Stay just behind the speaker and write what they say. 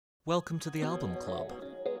Welcome to the Album Club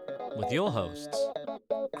with your hosts,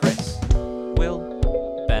 Chris, Will,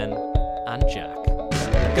 Ben, and Jack.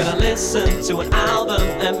 Gonna listen to an album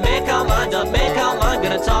and make our mind up, make our mind.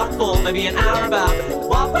 Gonna talk for maybe an hour about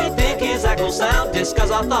what we think is actual sound.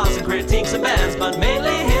 Discuss our thoughts and critiques and bands, but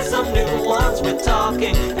mainly hear some new ones with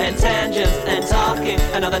talking and tangents and talking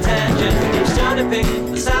another tangent. Each turn to pick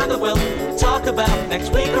the sound that we'll talk about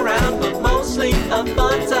next week around, but mostly a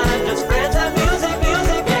fun time, just friends and music,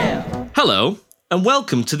 yeah. Hello, and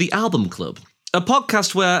welcome to the Album Club, a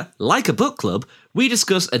podcast where, like a book club, we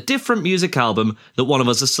discuss a different music album that one of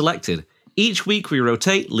us has selected. Each week we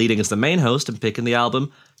rotate, leading as the main host and picking the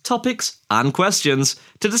album, topics, and questions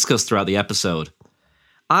to discuss throughout the episode.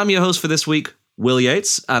 I'm your host for this week, Will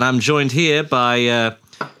Yates, and I'm joined here by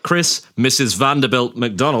Chris, Mrs. Vanderbilt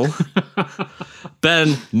McDonald,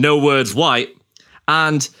 Ben, No Words White,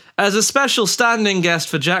 and as a special standing guest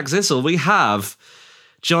for Jack Zissel, we have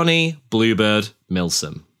Johnny Bluebird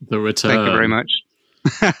Milsom. The return. Thank you very much.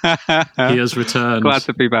 He has returned. Glad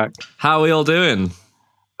to be back. How are we all doing?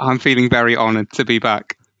 I'm feeling very honoured to be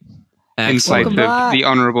back in place of the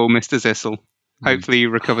Honourable Mr. Zissel. Hopefully he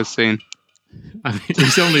recovers soon. I mean,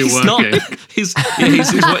 he's only He's working. not, he's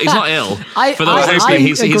not ill. For those listening,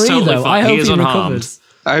 he's totally fine. He is unharmed.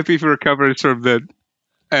 I hope he recovers from the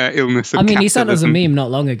illness of I mean, he sent us a capitalism. meme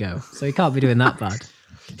not long ago, so he can't be doing that bad.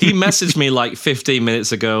 He messaged me like 15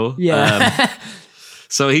 minutes ago. Yeah.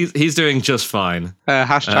 So he's doing just fine.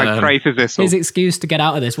 Hashtag pray for Zissel. His excuse to get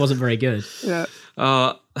out of this wasn't very good. Yeah.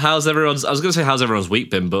 How's everyone's? I was going to say how's everyone's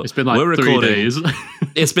week been, but It's been like we're 3 recording. days.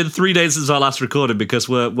 It's been 3 days since our last recording because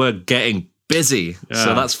we're getting busy, so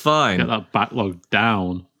Yeah. that's fine. Get that backlog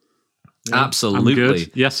down. Absolutely. I'm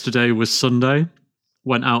good. Yesterday was Sunday.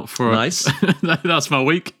 Went out for Nice. That's my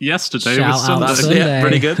week. Yesterday Shout was out Sunday. Sunday. Yeah,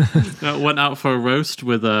 pretty good. Went out for a roast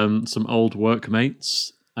with some old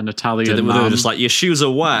workmates. An Italian They were man. just like, your shoes are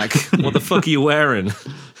whack. What the fuck are you wearing?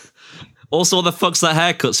 Also, what the fuck's that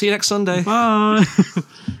haircut? See you next Sunday. Bye.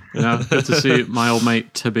 Yeah, good to see my old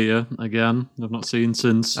mate Tibia again. I've not seen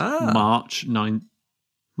since March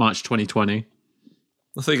 2020.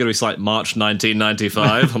 I think it's like March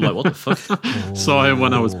 1995. I'm like, what the fuck? Saw him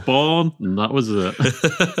when I was born, and that was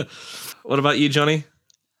it. What about you, Johnny?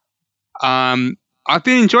 I've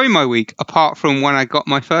been enjoying my week, apart from when I got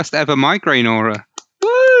my first ever migraine aura.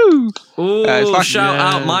 Woo! Ooh, it's like- shout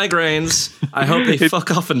out migraines. I hope they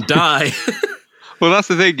fuck off and die. Well, that's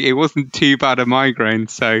the thing. It wasn't too bad a migraine,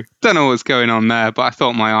 so don't know what's going on there, but I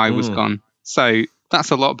thought my eye was gone. So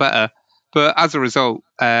that's a lot better. But as a result,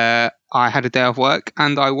 I had a day off work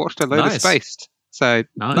and I watched a load of Spaced. So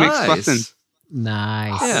mixed blessing.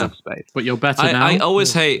 Nice. Yeah. Spaced. But you're better now. I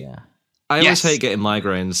always hate... Yeah. I always Yes. hate getting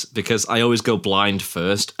migraines because I always go blind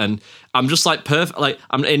first, and I'm just like perfect. Like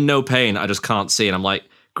I'm in no pain, I just can't see, and I'm like,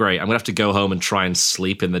 great. I'm gonna have to go home and try and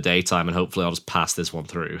sleep in the daytime, and hopefully I'll just pass this one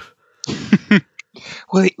through.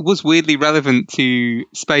 Well, it was weirdly relevant to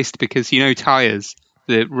Spaced because you know Tyres,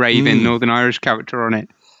 the Raven Northern Irish character on it.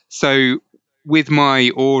 So with my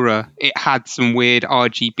aura, it had some weird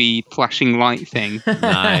RGB flashing light thing.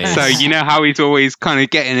 Nice. So you know how he's always kind of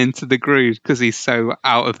getting into the groove because he's so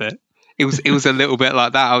out of it. It was a little bit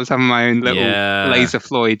like that. I was having my own little Laser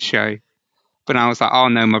Floyd show, but I was like, oh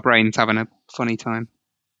no, my brain's having a funny time.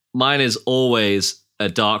 Mine is always a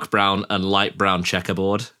dark brown and light brown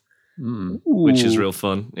checkerboard, which is real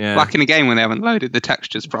fun. Yeah, Like in a game when they haven't loaded the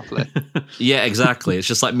textures properly. yeah, exactly. It's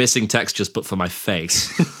just like missing textures, but for my face.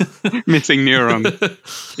 Missing neuron.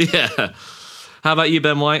 Yeah. How about you,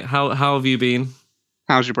 Ben White? How have you been?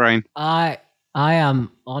 How's your brain? I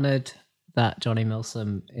am honoured that Johnny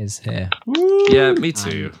Milsom is here. Yeah, me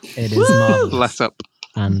too. It is marvelous. Bless up.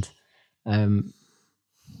 And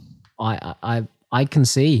I can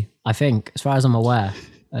see, I think, as far as I'm aware,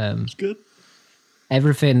 good.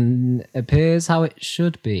 everything appears how it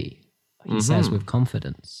should be, he says with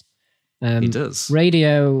confidence. He does.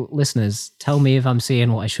 Radio listeners, tell me if I'm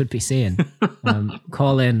seeing what I should be seeing.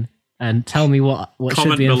 Call in and tell me what should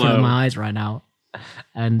Comment be in front of below. my eyes right now.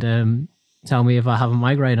 And tell me if I have a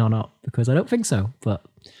migraine or not, because I don't think so. But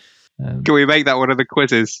Can we make that one of the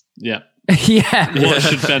quizzes? Yeah. yeah. What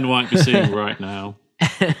should Ben White be seeing right now?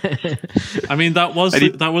 I mean, that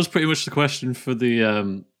was pretty much the question for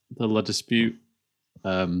the La Dispute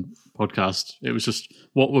podcast. It was just,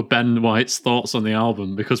 what were Ben White's thoughts on the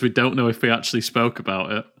album? Because we don't know if we actually spoke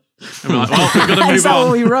about it. And we're like, well, we're going to Is move that what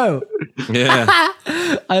on. we wrote? Yeah.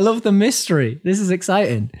 I love the mystery. This is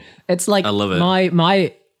exciting. It's like I love it.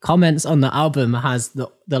 My comments on the album has the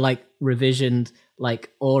like revisioned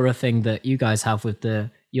like aura thing that you guys have with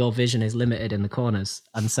your vision is limited in the corners,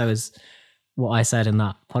 and so is what I said in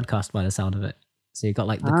that podcast by the sound of it. So you got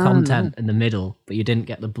like the content in the middle, but you didn't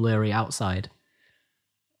get the blurry outside.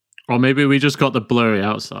 Or maybe we just got the blurry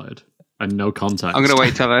outside and no context. I'm going to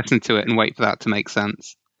wait till I listen to it and wait for that to make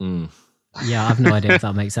sense. Yeah, I have no idea if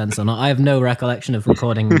that makes sense or not. I have no recollection of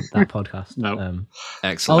recording that podcast. No.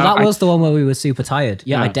 Excellent. Oh, that was the one where we were super tired.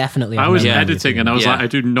 Yeah, I definitely. I was remember editing and I was Yeah. like, I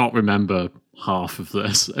do not remember half of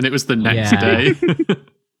this. And it was the next day.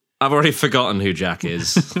 I've already forgotten who Jack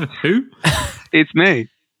is. Who? It's me.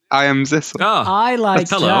 I am Zissel. Oh, I like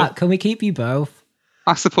hello. Jack. Can we keep you both?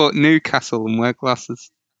 I support Newcastle and wear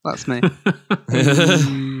glasses. That's me.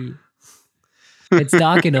 It's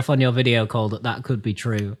dark enough on your video call that could be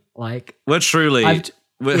true. Like, we're truly.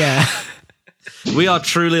 yeah. We are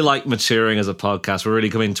truly like maturing as a podcast. We're really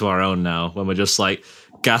coming to our own now when we're just like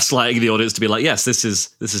gaslighting the audience to be like, yes, this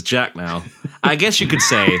is Jack now. I guess you could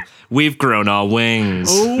say we've grown our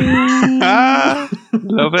wings. Love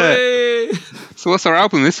it. So what's our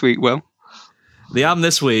album this week, Will? The album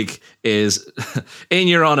this week is In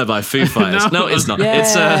Your Honor by Foo Fighters. No, it's not.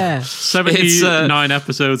 Yeah. It's 79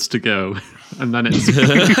 episodes to go. And then it's...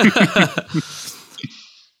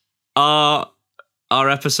 Our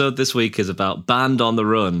episode this week is about Band on the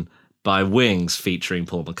Run by Wings featuring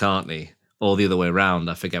Paul McCartney, or the other way around,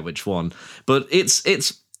 I forget which one. But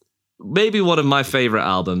it's maybe one of my favorite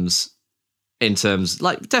albums in terms,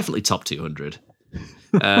 like, definitely top 200.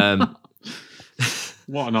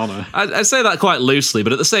 What an honor. I say that quite loosely,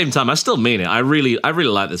 but at the same time, I still mean it. I really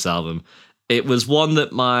like this album. It was one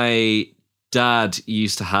that my dad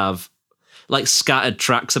used to have like scattered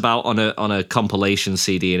tracks about on a compilation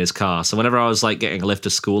CD in his car. So whenever I was like getting a lift to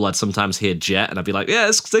school, I'd sometimes hear Jet, and I'd be like, "Yeah,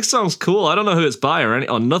 this song's cool. I don't know who it's by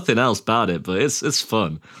or nothing else about it, but it's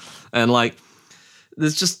fun." And like,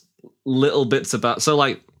 there's just little bits about. So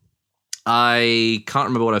like, I can't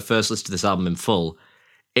remember when I first listened to this album in full.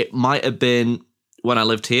 It might have been when I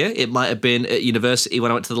lived here. It might have been at university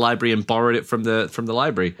when I went to the library and borrowed it from the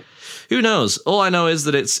library. Who knows? All I know is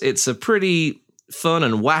that it's a pretty fun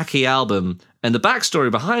and wacky album, and the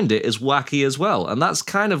backstory behind it is wacky as well. And that's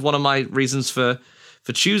kind of one of my reasons for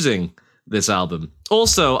choosing this album.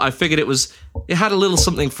 Also, I figured it had a little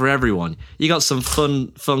something for everyone. You got some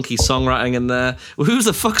fun, funky songwriting in there. Well, who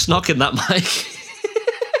the fuck's knocking that mic?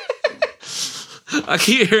 I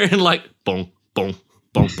keep hearing like bong, bong,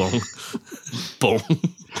 bong, bong, bong.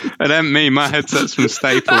 It ain't me. My headset's from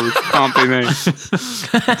Staples. Can't be me.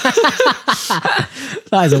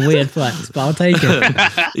 That is a weird flex, but I'll take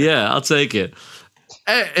it. Yeah, I'll take it.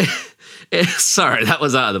 Sorry, that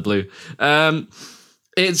was out of the blue.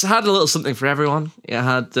 It's had a little something for everyone. It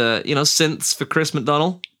had, synths for Chris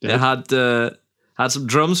McDonnell. Yeah. It had some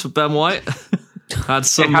drums for Ben White. Had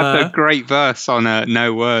some. It had a great verse on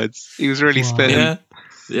No Words. He was really spitting.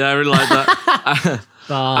 Yeah, I really like that.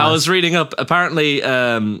 I was reading up. Apparently,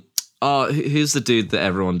 who's the dude that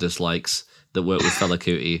everyone dislikes that worked with Fela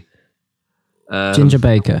Kuti? Ginger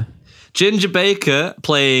Baker. Ginger Baker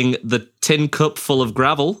playing the tin cup full of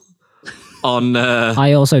gravel on.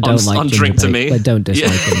 I also don't like on Ginger Drink Baker. to Me. I don't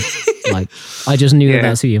dislike him. Like, I just knew that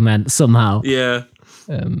that's who you meant somehow. Yeah.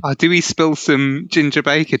 Do we spill some Ginger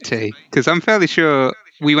Baker tea? Because I'm fairly sure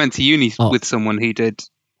we went to uni with someone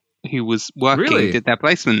who was working, Really? did their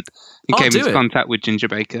placement, and came into contact with Ginger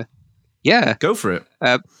Baker. Yeah. Go for it.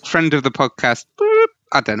 Friend of the podcast. Boop,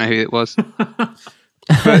 I don't know who it was.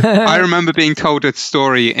 But I remember being told a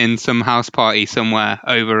story in some house party somewhere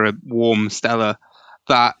over a warm Stella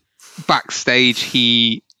that backstage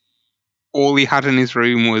all he had in his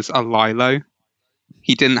room was a Lilo.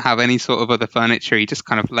 He didn't have any sort of other furniture. He just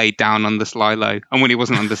kind of laid down on this Lilo. And when he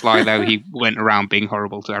wasn't on this Lilo, he went around being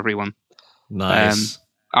horrible to everyone. Nice.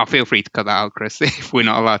 I'll feel free to cut that out, Chris, if we're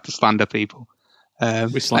not allowed to slander people.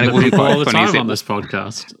 We slander people all the time on this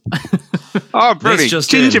podcast. Oh, brilliant.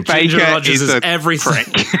 Ginger Baker Ginger Rogers is a everything.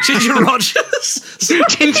 prick. Ginger Rogers?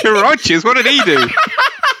 Ginger Rogers, what did he do?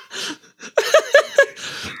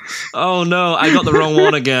 Oh no, I got the wrong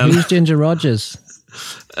one again. Who's Ginger Rogers?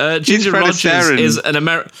 Ginger Fred Rogers Astaire is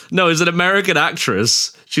an American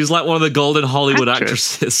actress. She's like one of the golden Hollywood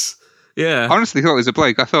Actress? actresses. Yeah. I honestly thought it was a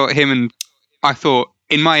bloke. I thought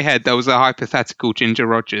in my head there was a hypothetical Ginger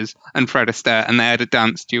Rogers and Fred Astaire, and they had a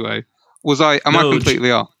dance duo. Am I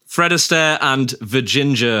completely off? Fred Astaire and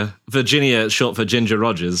Virginia, short for Ginger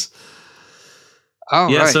Rogers. Oh,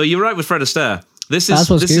 Yeah, right. so you're right with Fred Astaire. This That's is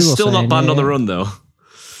what still Google's not saying, Band on the yeah. Run though.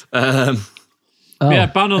 Yeah,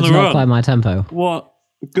 Band on it's the not Run. quite my tempo. What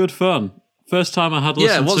good fun. First time I had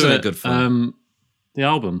listened wasn't to it good fun? The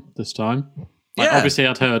album this time. Like, Yeah. obviously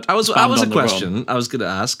I'd heard I was Band a on the question Run. I was going to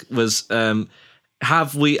ask was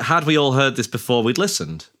had we all heard this before we'd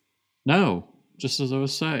listened? No, just as I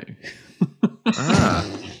was saying.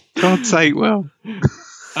 God's sake, Will.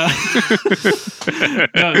 No,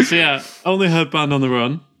 so yeah, only heard Band on the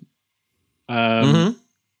Run. And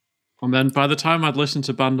then by the time I'd listened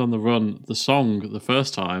to Band on the Run, the song, the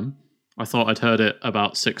first time, I thought I'd heard it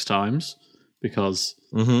about 6 times because,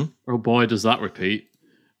 oh boy, does that repeat.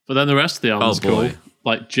 But then the rest of the album's cool.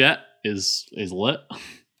 Like, Jet is lit.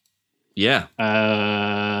 Yeah.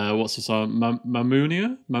 What's the song?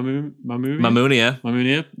 Mamunia? Mamunia.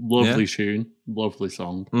 Lovely tune. Lovely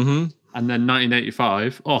song. Mm-hmm. And then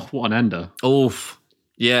 1985. Oh, what an ender. Oof.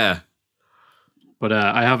 Yeah. But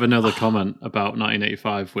I have another comment about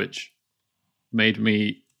 1985, which made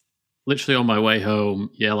me literally on my way home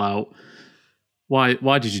yell out,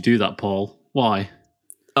 Why did you do that, Paul? Why?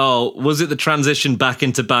 Oh, was it the transition back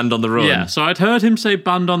into Band on the Run? Yeah, so I'd heard him say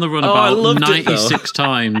Band on the Run about 96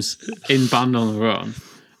 times in Band on the Run.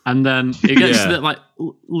 And then it gets to like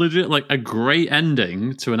legit like a great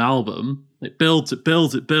ending to an album. It builds, and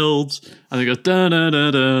then it goes dun dun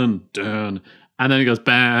dun dun dun. And then it goes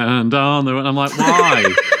Band on the Run. I'm like,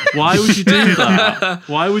 why? Why would you do that?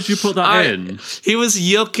 Why would you put that in? He was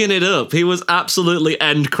yucking it up. He was absolutely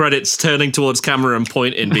end credits turning towards camera and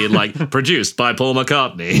pointing, being like, produced by Paul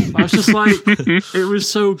McCartney. I was just like, it was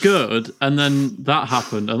so good. And then that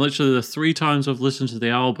happened. And literally the 3 times I've listened to the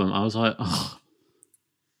album, I was like, oh.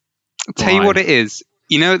 I'll tell you what it is.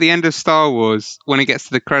 You know, at the end of Star Wars, when it gets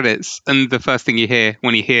to the credits, and the first thing you hear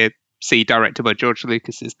when you see directed by George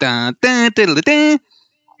Lucas is da da da da.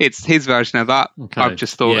 It's his version of that. Okay. I've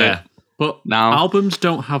just thought it. But now albums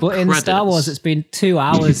don't have But credits. in Star Wars, it's been 2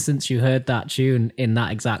 hours since you heard that tune in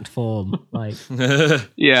that exact form. Like,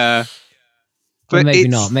 yeah. But maybe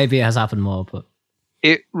not. Maybe it has happened more. But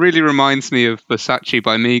it really reminds me of Versace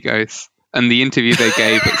by Migos and the interview they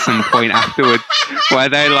gave at some point afterward, where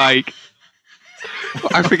they like,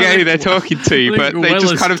 I forget who they're talking to, but they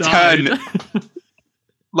just kind of turn.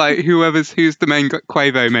 Like who's the main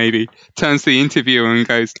Quavo maybe turns to the interviewer and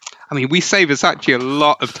goes, I mean, we say Versace a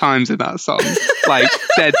lot of times in that song, like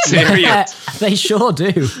dead serious. Yeah, they sure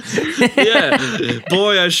do. Yeah,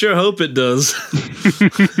 boy, I sure hope it does.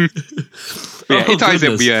 Yeah, it ties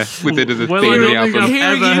up with the theme of the album. I've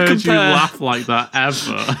ever heard you laugh like that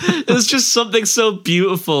ever. There's just something so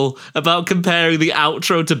beautiful about comparing the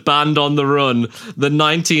outro to Band on the Run, the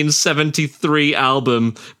 1973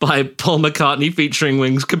 album by Paul McCartney featuring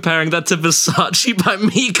Wings, comparing that to Versace by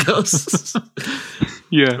Migos.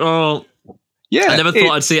 Yeah. Oh, yeah. I never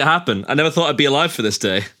thought I'd see it happen. I never thought I'd be alive for this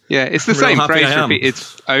day. Yeah, it's the same phrase repeated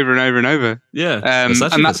over and over and over. Yeah. And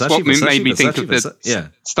that's what made me think of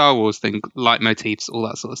the Star Wars thing, leitmotifs, all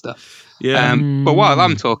that sort of stuff. Yeah. But while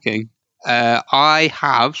I'm talking, I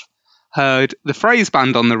have heard the phrase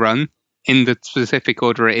Band on the Run in the specific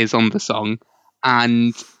order it is on the song,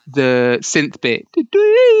 and the synth bit.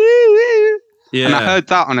 Yeah. And I heard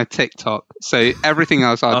that on a TikTok. So everything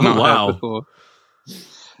else I've not heard before.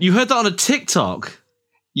 You heard that on a TikTok?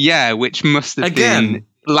 Yeah, which must have been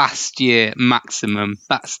last year maximum.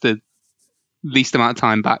 That's the least amount of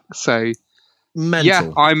time back. So, mental. Yeah,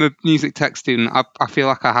 I'm a music tech student. I feel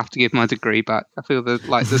like I have to give my degree back. I feel that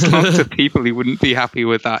like there's lots of people who wouldn't be happy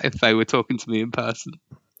with that if they were talking to me in person.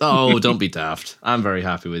 Oh, don't be daft. I'm very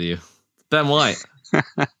happy with you. Ben White.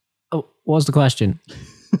 Oh, what's the question?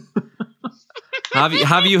 Have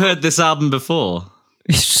you heard this album before?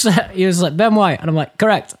 He was like, Ben White. And I'm like,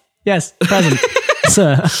 correct. Yes, present,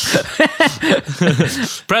 sir.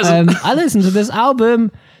 Present. I listened to this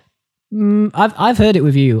album. I've heard it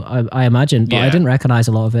with you, I imagine, but I didn't recognize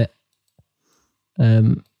a lot of it.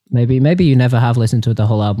 Maybe you never have listened to the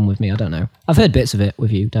whole album with me. I don't know. I've heard bits of it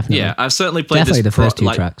with you, definitely. Yeah, I've certainly played definitely the first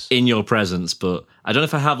 2 tracks in your presence, but I don't know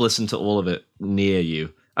if I have listened to all of it near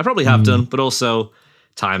you. I probably have done, but also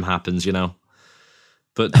time happens, you know.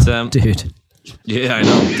 But dude. Yeah, I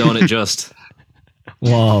know. Don't it just?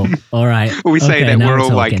 Whoa! All right. We say that we're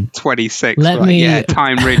all talking. Like 26. Yeah,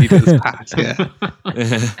 time really does pass. Yeah.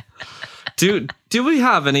 Do we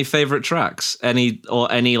have any favorite tracks? Any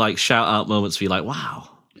like shout out moments where you're like, wow?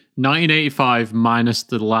 1985 minus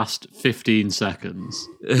the last 15 seconds,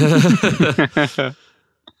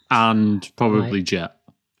 and probably Jet.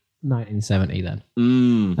 1970 then.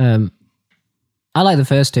 I like the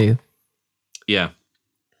first 2. Yeah.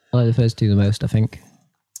 I like the first 2 the most, I think.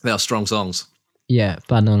 They are strong songs. Yeah,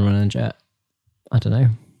 Band on the Run and Jet. I don't know.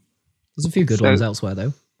 There's a few good ones elsewhere,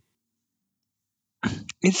 though.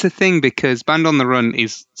 It's the thing, because Band on the Run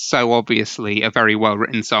is so obviously a very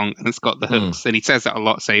well-written song, and it's got the hooks, and he says that a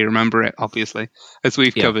lot, so you remember it, obviously, as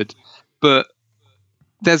we've covered. But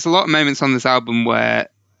there's a lot of moments on this album where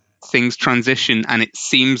things transition, and it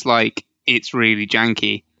seems like it's really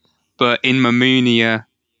janky. But in Mamunia,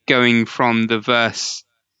 going from the verse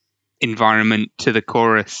environment to the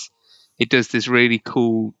chorus, it does this really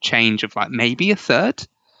cool change of like maybe a third.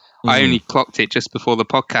 I only clocked it just before the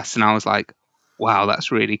podcast, and I was like, wow,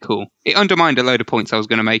 that's really cool. It undermined a load of points I was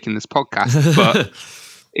going to make in this podcast, but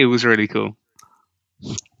it was really cool.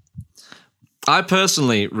 I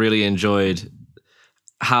personally really enjoyed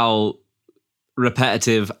how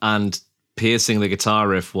repetitive and piercing the guitar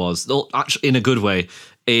riff was, actually in a good way,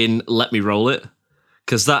 in Let Me Roll It,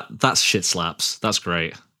 because that shit slaps. That's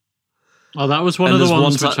great. Oh, that was one of the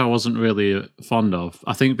ones which I wasn't really fond of.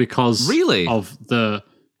 I think because of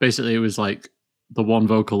basically it was like the one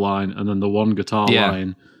vocal line and then the one guitar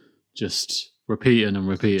line just repeating and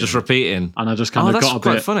repeating. Just repeating. And I just kind of got a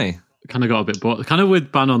bit funny. Kind of got a bit bored. Kind of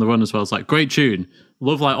with Band on the Run as well. It's like great tune.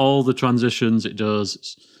 Love like all the transitions it does.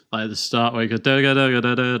 It's like the start where you go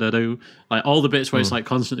do, like all the bits where it's like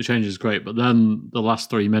constantly changes is great. But then the last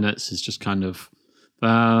 3 minutes is just kind of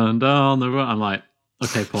Band on the Run. I'm like,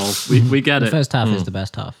 okay, Paul, we get The it. first half is the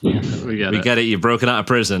best half. Yeah. We get it. You've broken out of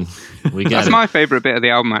prison. We get That's it. my favourite bit of the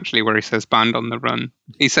album, actually, where he says Band on the Run.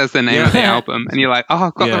 He says the name of the album, and you're like, oh,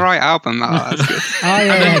 I've got the right album. Oh, that's good.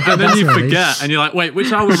 And then you forget, and you're like, wait,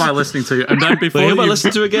 which album am I listening to? And then before who am I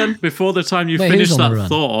listening to again? Before the time you finish that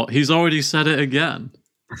thought, he's already said it again.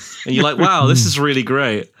 And you're like, wow, this is really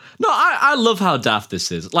great. No, I love how daft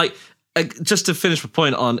this is. Like, just to finish my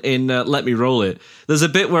point in Let Me Roll It, there's a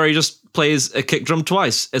bit where he just plays a kick drum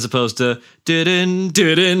twice as opposed to he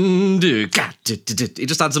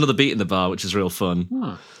just adds another beat in the bar, which is real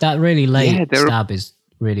fun. That really late stab is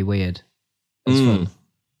really weird. It's fun.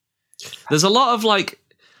 There's a lot of like,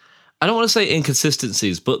 I don't want to say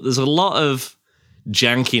inconsistencies, but there's a lot of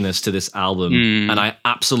jankiness to this album, and I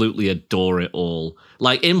absolutely adore it all.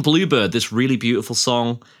 Like in Bluebird, this really beautiful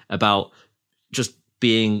song about just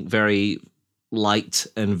being very light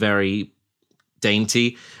and very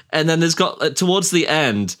dainty, and then there's got towards the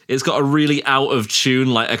end, it's got a really out of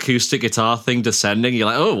tune like acoustic guitar thing descending. You're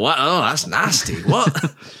like, oh, what? Oh, that's nasty.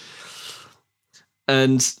 What?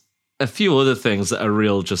 And a few other things that are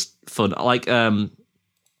real just fun. Like,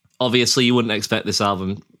 obviously, you wouldn't expect this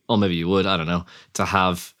album, or maybe you would, I don't know, to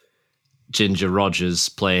have Ginger Rogers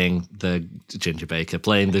playing the Ginger Baker,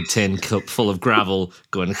 playing the tin cup full of gravel,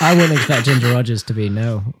 going. I wouldn't expect Ginger Rogers to be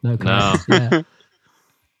no. Yeah.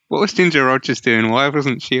 What was Ginger Rogers doing? Why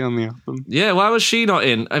wasn't she on the album? Yeah, why was she not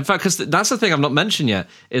in? In fact, because that's the thing I've not mentioned yet,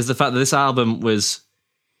 is the fact that this album was.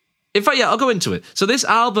 In fact, yeah, I'll go into it. So this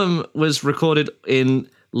album was recorded in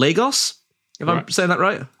Lagos, if I'm saying that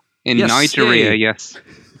right. In Nigeria, yes.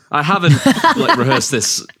 I haven't rehearsed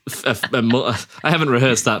this. I haven't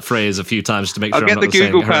rehearsed that phrase a few times to make sure. I'll get the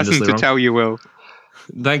Google person to tell you, Will.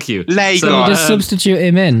 Thank you. Lagos. So just substitute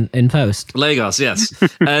him in post. Lagos, yes.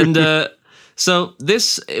 And so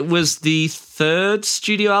this was the third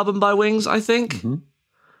studio album by Wings, I think.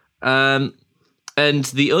 And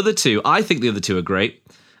the other two, I think the other two are great,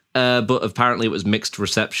 but apparently it was mixed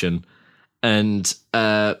reception. And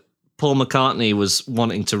Paul McCartney was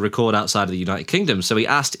wanting to record outside of the United Kingdom, so he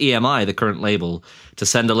asked EMI, the current label, to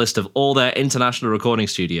send a list of all their international recording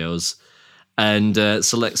studios, and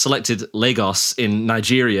selected Lagos in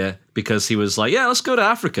Nigeria because he was like, yeah, let's go to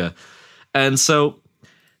Africa. And so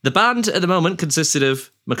the band at the moment consisted of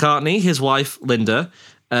McCartney, his wife Linda,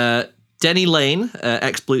 Denny Lane,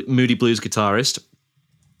 ex-Moody Blues guitarist,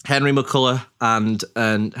 Henry McCulloch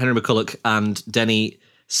and Denny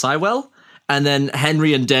Sywell. And then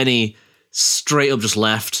Henry and Denny straight up just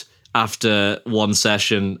left after one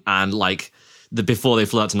session and before they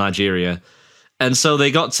flew out to Nigeria. And so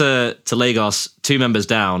they got to Lagos, 2 members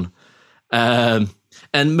down. And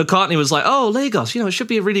McCartney was like, oh, Lagos, it should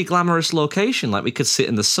be a really glamorous location. Like we could sit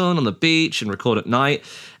in the sun on the beach and record at night.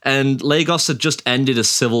 And Lagos had just ended a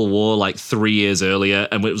civil war 3 years earlier,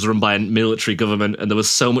 and it was run by a military government, and there was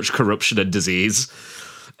so much corruption and disease.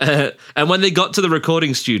 And when they got to the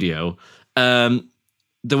recording studio,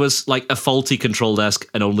 there was a faulty control desk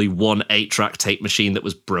and only one 8-track tape machine that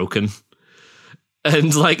was broken.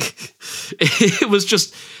 And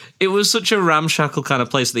it was such a ramshackle kind of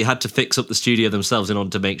place that they had to fix up the studio themselves in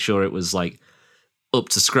order to make sure it was up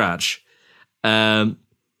to scratch. In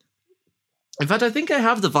fact, I think I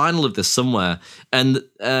have the vinyl of this somewhere. And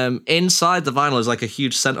inside the vinyl is a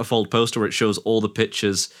huge centerfold poster where it shows all the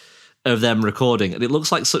pictures of them recording, and it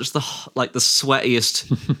looks like such the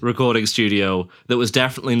sweatiest recording studio that was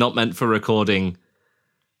definitely not meant for recording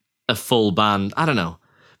a full band. I don't know,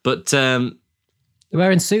 but they're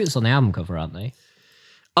wearing suits on the album cover, aren't they?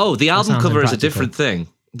 Oh, the album cover is a different thing.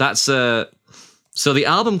 That's so the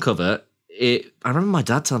album cover. I remember my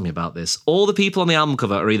dad telling me about this. All the people on the album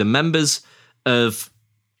cover are either members of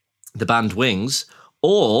the band Wings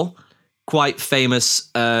or quite famous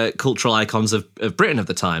cultural icons of Britain at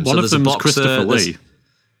the time. One of there's a them's boxer, Christopher Lee.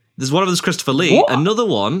 There's one of them's Christopher Lee. What? Another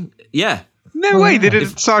one, yeah. No way, they did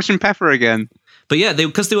Sgt. Pepper again. But yeah,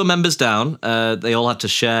 because they were members down, they all had to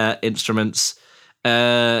share instruments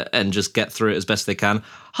and just get through it as best they can.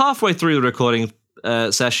 Halfway through the recording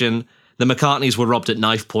session, the McCartneys were robbed at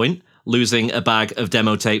knife point, losing a bag of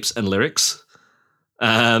demo tapes and lyrics.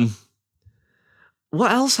 What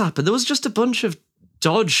else happened? There was just a bunch of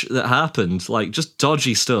dodge that happened, like just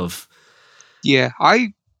dodgy stuff. Yeah,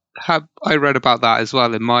 I read about that as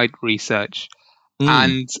well in my research.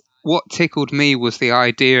 And what tickled me was the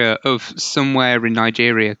idea of somewhere in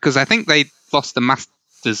Nigeria, because I think they lost the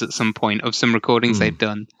masters at some point of some recordings they'd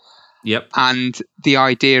done. Yep. And the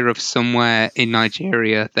idea of somewhere in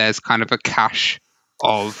Nigeria, there's kind of a cache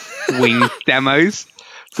of Wings demos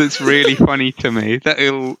that's really funny to me, that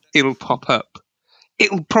it'll pop up.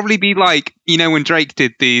 It'll probably be like, when Drake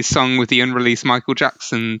did the song with the unreleased Michael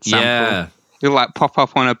Jackson sample. Yeah. It'll like pop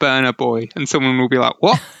up on a Burner Boy and someone will be like,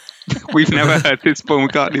 what? We've never heard this Paul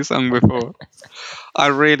McCartney song before. I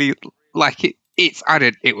really like it. It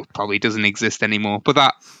probably doesn't exist anymore, but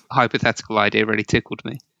that hypothetical idea really tickled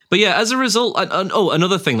me. But yeah, as a result,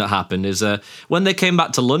 another thing that happened is when they came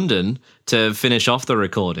back to London to finish off the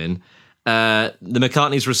recording, the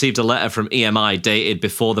McCartneys received a letter from EMI dated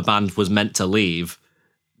before the band was meant to leave,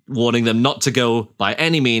 warning them not to go by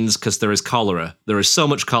any means because there is cholera. There is so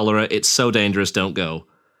much cholera, it's so dangerous, don't go.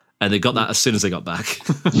 And they got that as soon as they got back.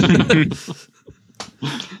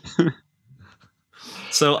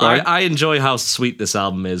 So right. I enjoy how sweet this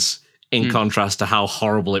album is in contrast to how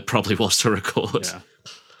horrible it probably was to record. Yeah.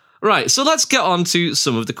 Right, so let's get on to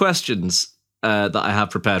some of the questions that I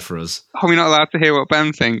have prepared for us. Are we not allowed to hear what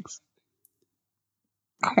Ben thinks?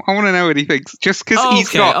 I want to know what he thinks. Just because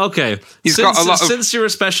he's got a lot of... Since you're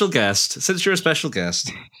a special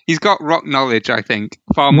guest, he's got rock knowledge, I think,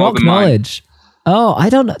 far more rock than mine. Knowledge. Oh, I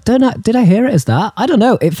don't know. Did I hear it as that? I don't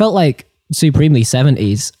know. It felt like supremely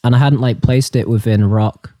 70s, and I hadn't placed it within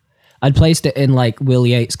rock. I'd placed it in Will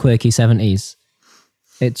Yates' quirky 70s.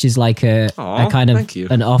 It's just like a kind of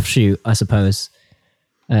an offshoot, I suppose.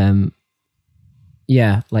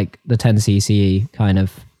 Yeah, like the 10cc kind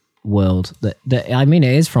of world. That I mean,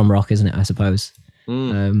 it is from rock, isn't it? I suppose.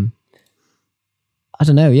 I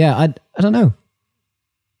don't know. Yeah, I don't know.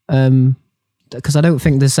 Because I don't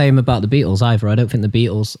think the same about the Beatles either. I don't think the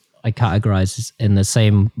Beatles I categorize in the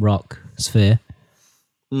same rock sphere.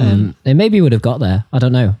 They maybe would have got there. I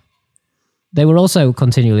don't know. They were also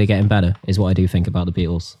continually getting better, is what I do think about the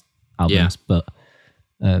Beatles albums. Yeah.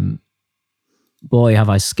 But boy, have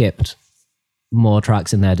I skipped more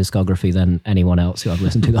tracks in their discography than anyone else who I've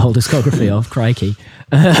listened to the whole discography of. Crikey.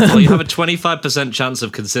 Well, you have a 25% chance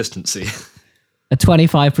of consistency. A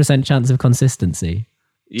 25% chance of consistency?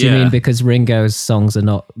 Do you mean because Ringo's songs are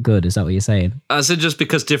not good? Is that what you're saying? I said just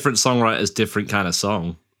because different songwriters, different kind of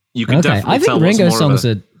song. You can definitely I think Ringo's songs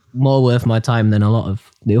are more worth my time than a lot of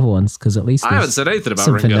the other ones, because at least I haven't said anything about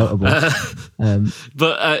something Ringo. Notable.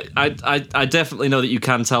 But I definitely know that you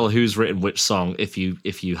can tell who's written which song if you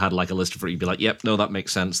had a list of it. You'd be like, yep, no, that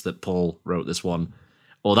makes sense that Paul wrote this one,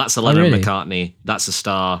 or that's a Lennon and McCartney, that's a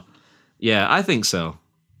Star. Yeah, I think so.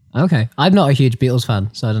 Okay, I'm not a huge Beatles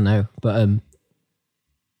fan, so I don't know, but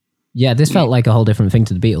yeah, this felt like a whole different thing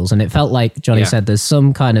to the Beatles, and it felt like Johnny said there's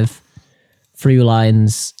some kind of through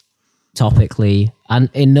lines topically and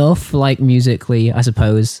enough musically, I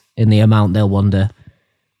suppose, in the amount they'll wonder,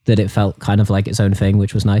 that it felt kind of like its own thing,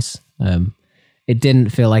 which was nice. It didn't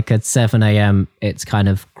feel like at 7 a.m. it's kind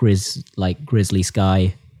of Grizzly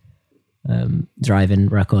Sky driving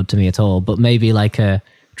record to me at all, but maybe like a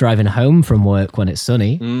driving home from work when it's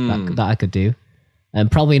sunny, that I could do. And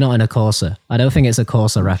probably not in a Corsa. I don't think it's a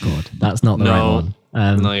Corsa record. That's not the right one.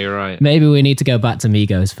 No, you're right. Maybe we need to go back to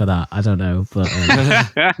Migos for that. I don't know, but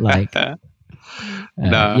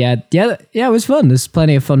no. Yeah, it was fun. There's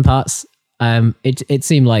plenty of fun parts. It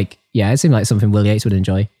seemed like something Will Yates would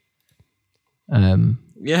enjoy.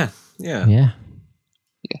 Yeah.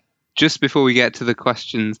 Just before we get to the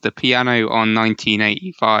questions, the piano on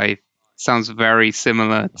 1985 sounds very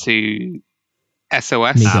similar to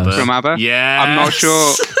SOS from ABBA. Yeah, I'm not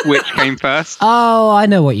sure which came first. Oh, I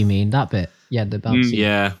know what you mean. That bit. Yeah, the bouncy.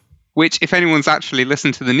 Yeah. Which, if anyone's actually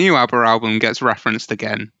listened to the new ABBA album, gets referenced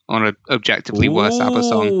again on an objectively worse ABBA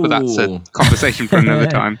song. But that's a conversation for another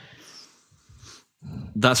time.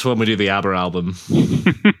 That's when we do the ABBA album.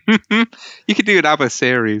 You could do an ABBA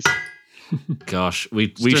series. Gosh, we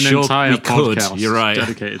could. You're right.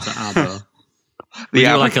 Dedicated to ABBA. We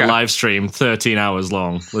do like a live stream, 13 hours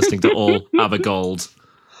long, listening to all ABBA Gold.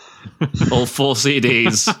 all 4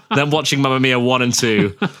 CDs, then watching Mamma Mia 1 and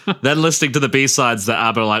 2, then listening to the B-sides that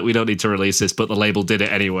ABBA are like, we don't need to release this, but the label did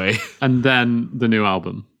it anyway. And then the new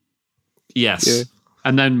album. Yes. Yeah.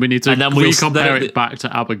 And then we need to compare then it back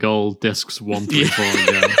to ABBA Gold discs 1 through 4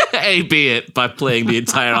 again. A-B it by playing the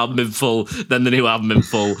entire album in full, then the new album in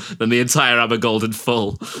full, then the entire ABBA Gold in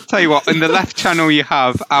full. Tell you what, in the left channel you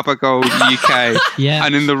have ABBA Gold UK, Yeah.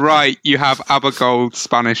 and in the right you have ABBA Gold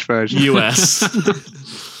Spanish version. US.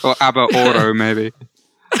 Or ABBA Oro, maybe.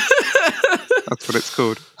 That's what it's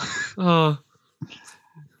called.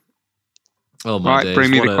 Oh my Right, days.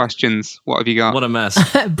 bring me the questions. What have you got? What a mess.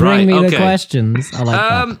 Bring me the okay. questions. I like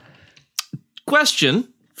that.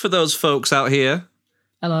 Question for those folks out here.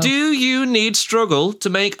 Hello. Do you need struggle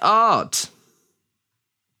to make art?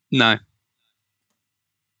 No.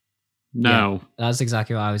 No. That's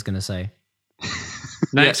exactly what I was going to say.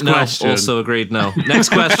 Next No, question. also agreed, no. Next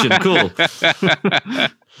question. Cool.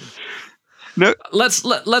 No. Let's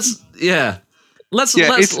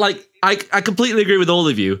it's- like I completely agree with all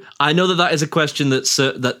of you. I know that is a question that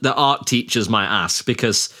the art teachers might ask,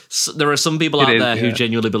 because there are some people out there who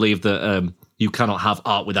genuinely believe that you cannot have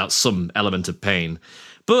art without some element of pain.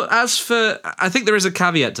 But I think there is a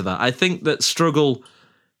caveat to that. I think that struggle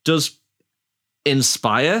does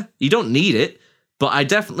inspire. You don't need it, but I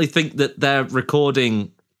definitely think that their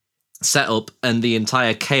recording setup and the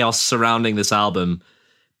entire chaos surrounding this album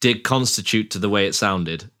did constitute to the way it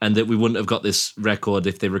sounded, and that we wouldn't have got this record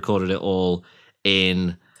if they recorded it all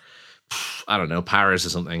in, I don't know, Paris or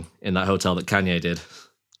something, in that hotel that Kanye did.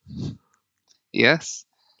 Yes.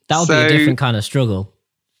 That would be a different kind of struggle.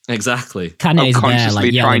 Exactly. Kanye's there, Consciously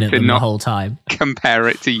like, yelling trying at to them the not whole time. compare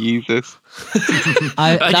it to Jesus.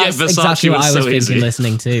 That's Versace exactly what was I was so thinking easy.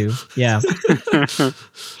 listening to. Yeah.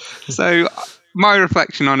 So my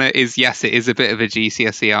reflection on it is, yes, it is a bit of a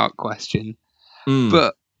GCSE art question.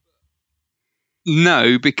 But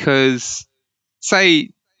no, because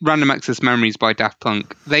say Random Access Memories by Daft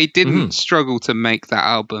Punk, they didn't struggle to make that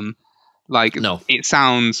album. Like, it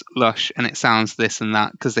sounds lush and it sounds this and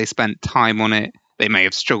that because they spent time on it. They may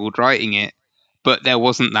have struggled writing it, but there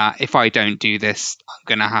wasn't that, if I don't do this, I'm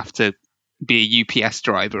going to have to be a UPS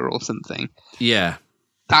driver or something. Yeah.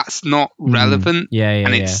 That's not relevant.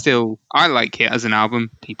 And it's still, I like it as an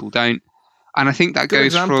album. People don't. And I think that Good goes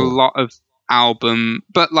example. for a lot of album.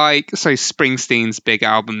 But like, so Springsteen's big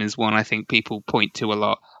album is one I think people point to a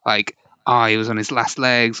lot. Like, he was on his last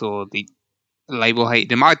legs, or the label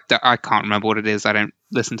hated him. I can't remember what it is. I don't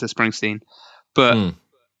listen to Springsteen. But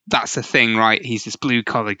that's the thing, right? He's this blue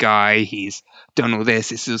collar guy. He's done all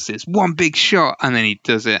this. It's just this one big shot. And then he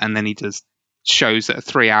does it. And then he does shows that are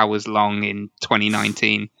 3 hours long in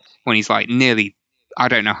 2019 when he's like nearly, I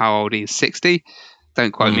don't know how old he is, 60?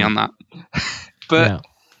 Don't quote me on that. But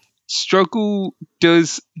struggle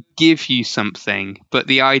does give you something, but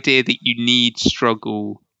the idea that you need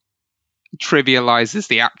struggle trivializes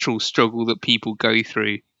the actual struggle that people go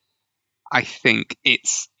through. I think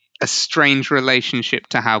it's a strange relationship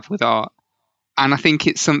to have with art. And I think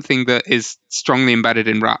it's something that is strongly embedded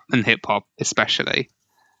in rap and hip hop, especially.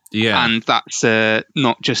 Yeah. And that's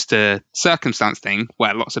not just a circumstance thing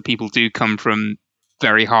where lots of people do come from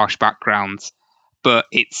very harsh backgrounds, but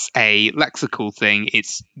it's a lexical thing.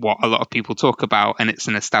 It's what a lot of people talk about, and it's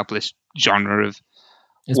an established genre of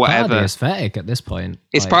It's whatever. part of the aesthetic at this point.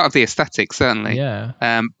 It's part of the aesthetic, certainly. Yeah.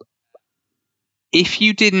 If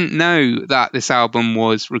you didn't know that this album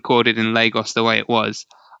was recorded in Lagos the way it was,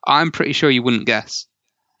 I'm pretty sure you wouldn't guess.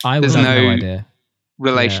 I would There's have no no idea.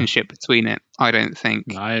 relationship between it, I don't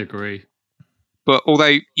think. I agree. But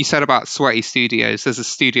although you said about sweaty studios, there's a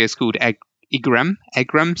studio called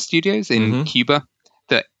Egrem Studios in Cuba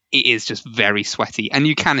that it is just very sweaty, and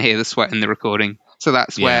you can hear the sweat in the recording. So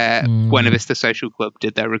that's where Buena Vista Social Club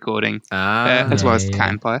did their recording, as well as Cat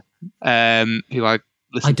Empire, who I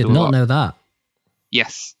listened to I did a not lot. know that.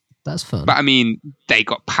 Yes, That's fun. but I mean, they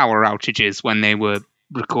got power outages when they were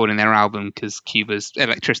recording their album because Cuba's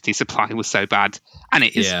electricity supply was so bad, and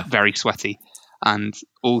it is very sweaty and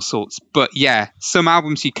all sorts. But yeah, some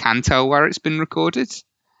albums you can tell where it's been recorded,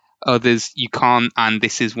 others you can't, and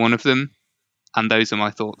this is one of them. And those are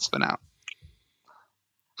my thoughts for now.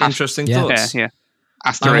 Interesting Yeah. thoughts. Yeah.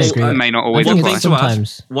 Asterisk I agree. may not always I think apply. it's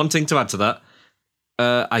sometimes. One thing to add to that.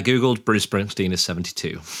 I googled Bruce Springsteen is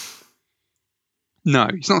 72. No,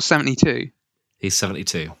 he's not 72. He's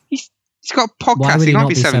 72. He's got a Why podcast. would He he can't not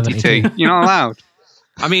be be 72. 72? You're not allowed.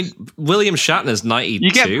 I mean, William Shatner's 92.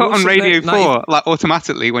 You get put or on something, Radio 90 4 like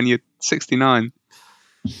automatically when you're 69.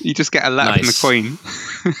 You just get a letter Nice. from the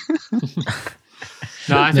Queen.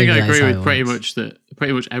 No, I think Maybe I that is agree how with it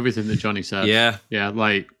pretty much everything that Johnny said. Yeah. Yeah,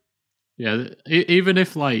 like Yeah, even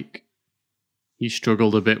if like he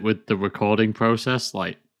struggled a bit with the recording process,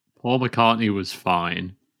 like Paul McCartney was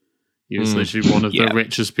fine. He was literally one of the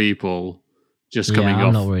richest people, just coming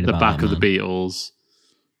I'm not off worried the about back that, of the Beatles.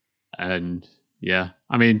 And yeah,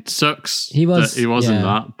 I mean, sucks He was- that he wasn't yeah.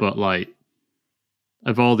 that, but like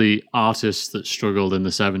of all the artists that struggled in the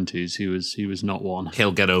 70s, he was not one.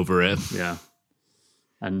 He'll get over it. Yeah.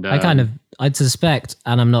 And I'd suspect,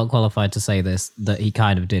 and I'm not qualified to say this, that he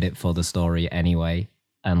kind of did it for the story anyway,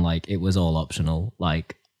 and like it was all optional.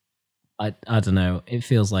 Like, I don't know. It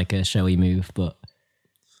feels like a showy move, but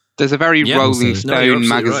There's a very Yeah, Rolling we'll see. No, you're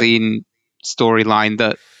Stone absolutely magazine storyline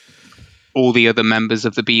that all the other members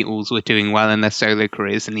of the Beatles were doing well in their solo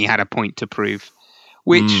careers, and he had a point to prove.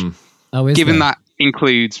 Which, given that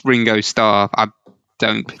includes Ringo Starr, I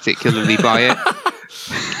don't particularly buy it.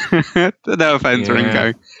 No offense, Yeah.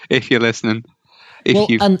 Ringo, if you're listening. If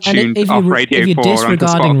you've and tuned if off you're Radio 4 onto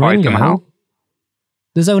disregarding Spotify Ringo, somehow.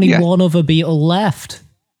 there's only Yeah. one other Beatle left,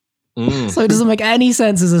 so it doesn't make any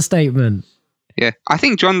sense as a statement. Yeah, I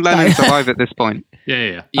think John Lennon's alive at this point.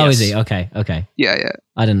 yeah. Oh, is Yes. he? Okay. Yeah.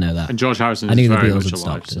 I didn't know that. And George Harrison I is knew the very Beatles much had alive.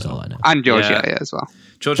 stopped. Is all I know. And George, Yeah. yeah, as well.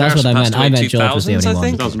 George That's what Harrison I passed meant. away I in meant George was the 2000s, only I one.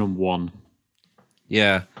 think. 2001,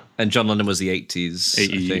 Yeah, and John Lennon was the 80s, I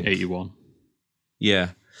 80, think. 81. Yeah.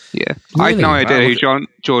 Yeah, I had Really? no idea Wow, who look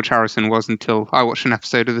George Harrison was until I watched an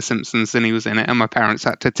episode of The Simpsons and he was in it, and my parents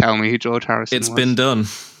had to tell me who George Harrison It's was. been done.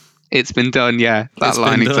 It's been done, yeah. That It's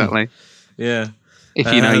line been done. exactly. Yeah.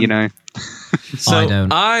 If you know, you know. So I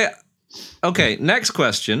don't. Okay, next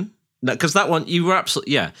question. Because that one, you were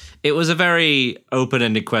absolutely, yeah. It was a very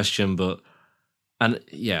open-ended question, but, and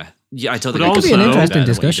yeah, I don't think But I also- could It could be an say interesting better than what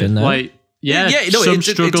you discussion, did. though. Like, yeah, Yeah, no, some it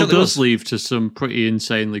struggle totally does was. lead to some pretty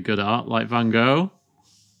insanely good art, like Van Gogh.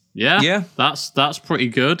 Yeah, that's pretty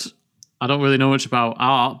good. I don't really know much about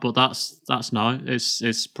art, but that's nice.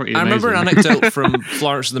 It's pretty. I Amazing. remember an anecdote from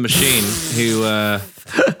Florence and the Machine who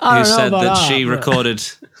said that she recorded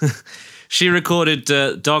she recorded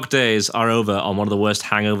Dog Days Are Over on one of the worst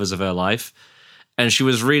hangovers of her life, and she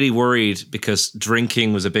was really worried because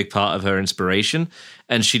drinking was a big part of her inspiration,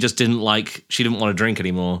 and she just didn't want to drink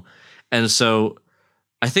anymore, and so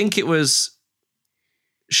I think it was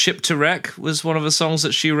Ship to Wreck was one of the songs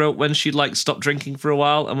that she wrote when she like stopped drinking for a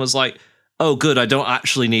while and was like, oh good, I don't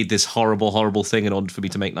actually need this horrible thing in order for me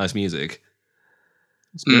to make nice music.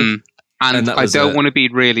 And that I was don't it. want to be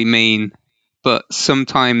really mean, but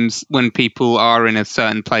sometimes when people are in a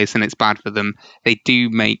certain place and it's bad for them, they do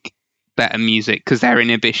make better music because their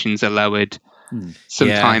inhibitions are lowered.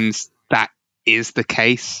 Sometimes that is the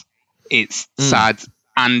case. It's sad.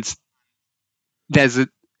 And there's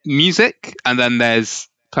music and then there's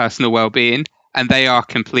personal well-being, and they are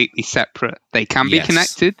completely separate. They can be Yes.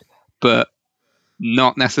 connected, but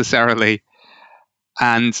not necessarily.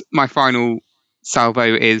 And my final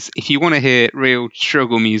salvo is, if you want to hear real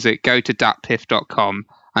struggle music, go to datpiff.com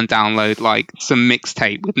and download like some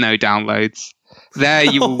mixtape with no downloads. There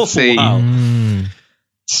you will see Wow.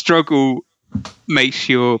 struggle makes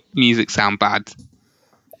your music sound bad.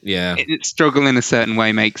 Yeah. Struggle in a certain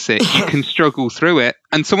way makes it, you can struggle through it.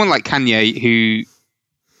 And someone like Kanye, who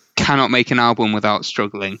cannot make an album without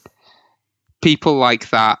struggling, people like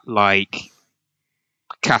that, like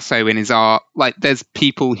Picasso in his art, like there's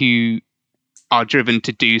people who are driven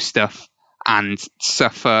to do stuff and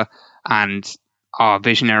suffer and are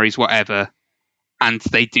visionaries, whatever, and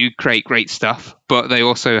they do create great stuff, but they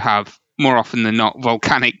also have, more often than not,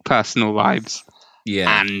 volcanic personal lives.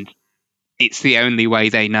 Yeah. And it's the only way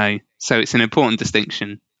they know. So it's an important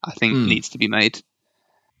distinction, I think, needs to be made.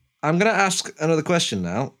 I'm going to ask another question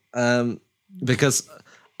now, because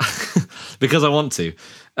I want to.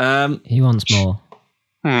 He wants more.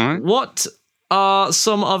 All right. What are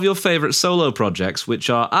some of your favorite solo projects which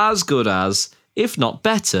are as good as, if not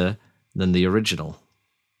better, than the original?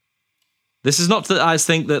 This is not that I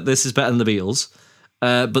think that this is better than the Beatles,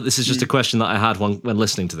 but this is just a question that I had when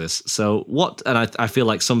listening to this. So what, and I feel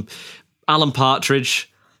like Alan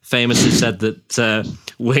Partridge famously said that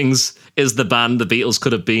Wings is the band the Beatles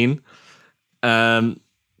could have been.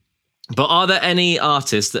 But are there any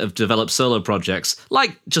artists that have developed solo projects,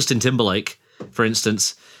 like Justin Timberlake, for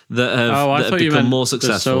instance, that have become more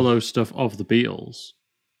successful? The solo stuff of the Beatles.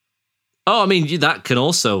 Oh, I mean, that can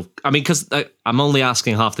also... I mean, because I'm only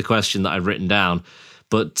asking half the question that I've written down.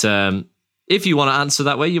 But if you want to answer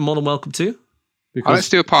that way, you're more than welcome to. Because, Let's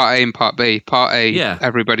do a part A and part B. Part A, Yeah.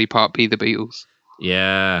 everybody. Part B, the Beatles.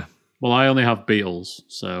 Yeah. well, I only have Beatles,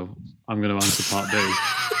 so I'm going to answer part B.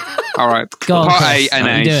 All right. Go on, Part Chris. A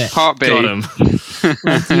and You do A. it. Part B. Got him.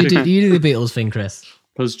 You do the Beatles thing, Chris.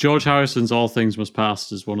 Because George Harrison's All Things Must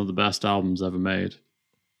Pass is one of the best albums ever made.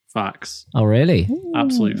 Facts. Oh, really?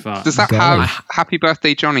 Absolute facts. Does that God. have Happy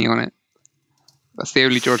Birthday Johnny on it? That's the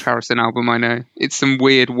only George Harrison album I know. It's some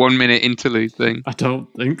weird 1 minute interlude thing. I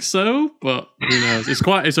don't think so, but who knows?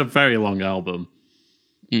 It's a very long album.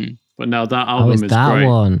 But now that Oh, album is is that great.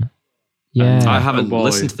 one? Yeah. I haven't boy.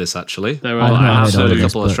 listened to this actually. There I've are not heard all absolutely of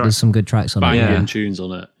this, couple of but tracks. there's some good tracks on it. banging Yeah. tunes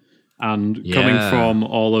on it. And Yeah. coming from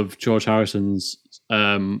all of George Harrison's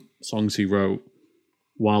songs he wrote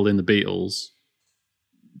while in the Beatles,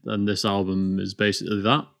 then this album is basically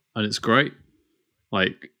that, and it's great.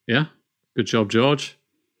 Like, yeah, good job, George.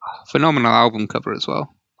 Phenomenal album cover as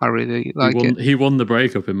well. I really like it. He won the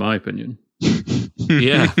breakup, in my opinion.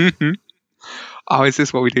 Yeah. Oh, is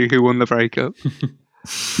this what we do? Who won the breakup?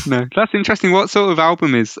 No, that's interesting. What sort of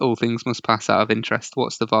album is All Things Must Pass out of interest?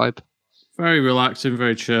 What's the vibe? Very relaxing,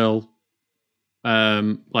 very chill.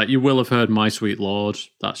 Like you will have heard My Sweet Lord.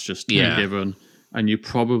 That's just Yeah. a given. And you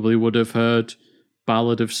probably would have heard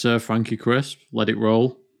Ballad of Sir Frankie Crisp, Let It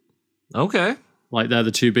Roll. Okay. Like they're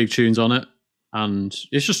the two big tunes on it. And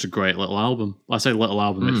it's just a great little album. I say little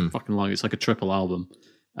album, it's fucking long. It's like a triple album.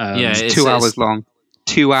 Yeah, It's 2 hours long.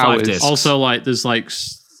 2 hours. discs. Also, like there's like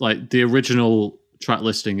the original track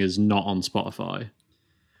listing is not on Spotify.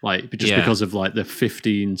 Like just Yeah. because of like the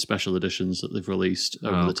 15 special editions that they've released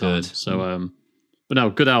over Oh, the time. good. So but no,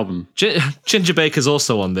 good album. Ginger Baker's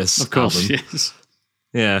also on this Of course, album. yes.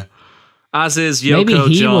 Yeah. As is Yoko, Maybe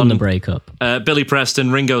he John, won the breakup. Billy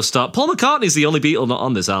Preston, Ringo Starr. Paul McCartney's the only Beatle not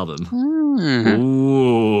on this album.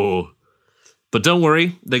 Ooh. But don't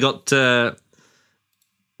worry, they got Eric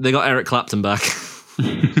Clapton back.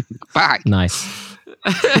 Back. Nice.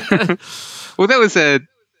 Well, there was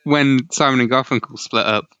when Simon and Garfunkel split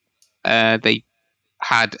up, they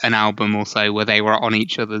had an album or so where they were on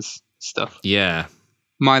each other's stuff. Yeah.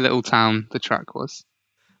 My Little Town, the track was.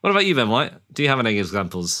 What about you, Ben White? Do you have any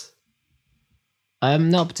examples?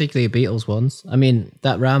 Not particularly Beatles ones. I mean,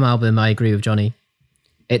 that Ram album, I agree with Johnny.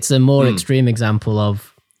 It's a more extreme example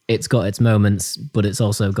of it's got its moments, but it's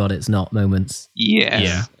also got its not moments. Yes.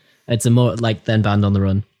 Yeah. It's a more like than Band on the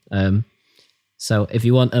Run. So if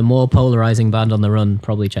you want a more polarizing Band on the Run,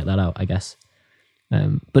 probably check that out, I guess.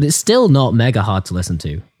 But it's still not mega hard to listen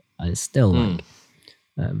to. It's still like,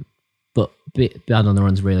 but Band on the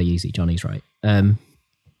Run's really easy. Johnny's right. Don't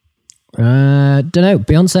know.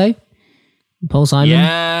 Beyonce, Paul Simon,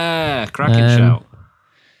 Yeah. Cracking Um, shout.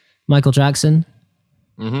 Michael Jackson.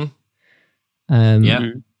 Mm-hmm. Yeah.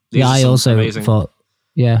 These Yeah, are I some also amazing. thought.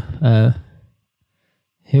 Yeah.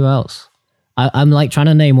 Who else? I'm like trying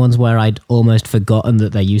to name ones where I'd almost forgotten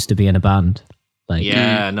that they used to be in a band. Like,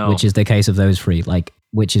 Yeah, no. which is the case of those three. Like,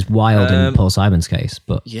 which is wild in Paul Simon's case.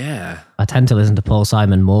 But Yeah. I tend to listen to Paul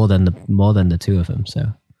Simon more than the two of them.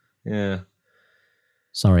 So Yeah.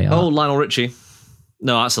 sorry. Oh, Art. Lionel Richie.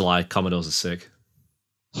 No, that's a lie. Commodores are sick.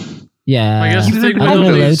 Yeah. I guess the thing I with don't all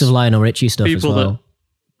know these loads of Lionel Richie stuff as people well. that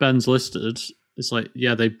Ben's listed, it's like,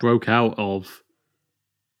 yeah, they broke out of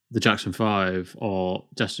the Jackson 5 or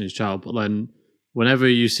Destiny's Child, but then whenever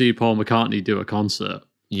you see Paul McCartney do a concert,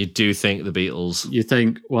 You do think the Beatles. you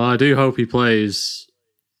think, well, I do hope he plays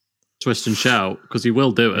Twist and Shout, because he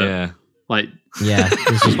will do it. Yeah. Like, Yeah.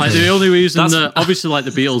 This is like true. the only reason That's- that obviously like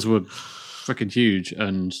the Beatles were freaking huge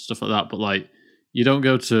and stuff like that, but like you do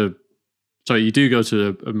go to a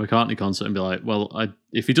McCartney concert and be like, well,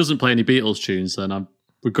 if he doesn't play any Beatles tunes, then I'm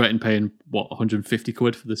regretting paying 150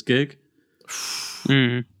 quid for this gig.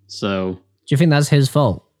 So Do you think that's his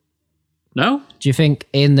fault? no, Do you think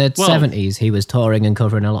in the Well- 70s he was touring and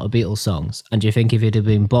covering a lot of Beatles songs? And do you think if he'd have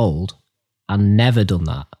been bold and never done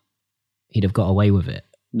that, he'd have got away with it?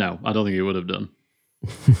 no, I don't think he would have done.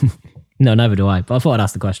 No, neither do I. But I thought I'd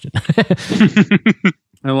ask the question.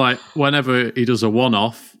 And like whenever he does a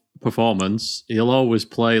one-off performance, he'll always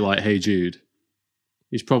play like "Hey Jude."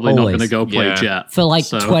 He's probably not Always. going to go play Yeah. Jet For like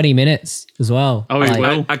So- 20 minutes as well. Oh, he Like,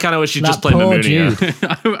 will. I kind of wish you That just played poor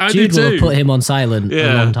Mamounia. Jude. I Jude do will too. have put him on silent a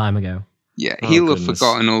Yeah. long time ago. Yeah, Oh, he'll have goodness.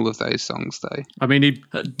 forgotten all of those songs, though. I mean, he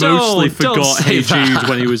Don't- mostly don't forgot say "Hey that. Jude"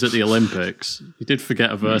 when he was at the Olympics. He did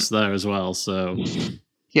forget a verse there as well. So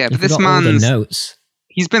Yeah, He but this forgot all the man's... notes.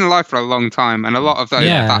 He's been alive for a long time, and a lot of those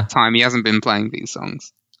Yeah. at that time, he hasn't been playing these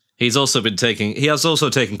songs. He has also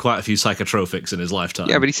taken quite a few psychotropics in his lifetime.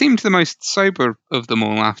 Yeah, but he seemed the most sober of them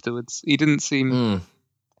all afterwards. He didn't seem... Mm,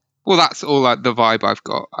 Well, that's all like the vibe I've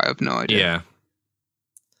got. I have no idea. yeah.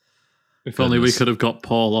 if only we Goodness. could have got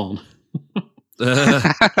Paul on.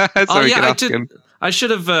 Sorry, yeah, could I ask did. him. I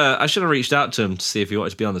should have reached out to him to see if he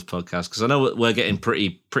wanted to be on this podcast because I know we're getting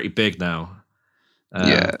pretty big now.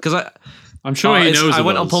 Yeah. Because I'm sure he knows. I of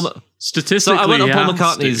went on us. Paul. Statistically, So I went on he Paul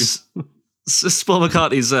has to. McCartney's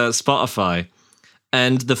Spotify,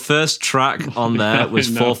 and the first track on there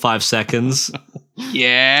was 4 or 5 seconds.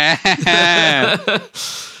 Yeah.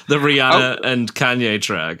 The Rihanna and Kanye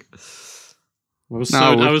track. I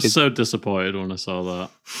was so disappointed when I saw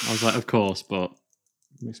that. I was like, of course, but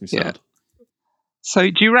it makes me sad. Yeah. So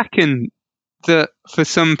do you reckon that for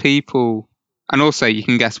some people, and also you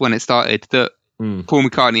can guess when it started, that Paul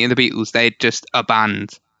McCartney and the Beatles, they're just a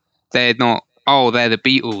band. They're not, they're the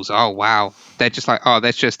Beatles. Oh, wow. They're just like,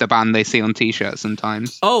 that's just a band they see on T-shirts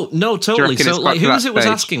sometimes. Oh, no, totally. So like, who was it was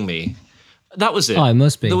asking me? That was it. Oh, it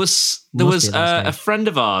must be. There was a friend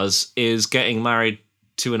of ours is getting married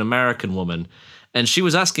to an American woman, and she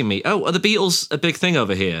was asking me, are the Beatles a big thing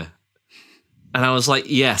over here? And I was like,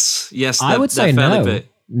 yes. I would say no. Big.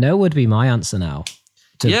 No would be my answer now.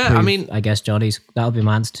 I guess that would be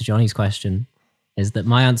my answer to Johnny's question, is that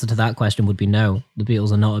my answer to that question would be no, the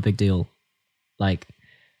Beatles are not a big deal. Like,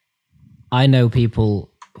 I know people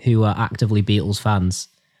who are actively Beatles fans,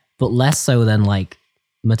 but less so than like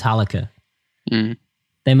Metallica. Mm.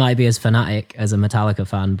 They might be as fanatic as a Metallica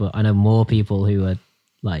fan, but I know more people who are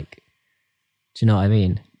like, do you know what I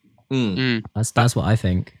mean? That's what I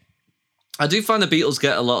think. I do find the Beatles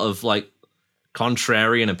get a lot of like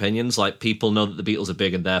contrarian opinions. Like, people know that the Beatles are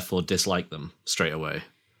big and therefore dislike them straight away.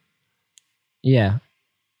 Yeah.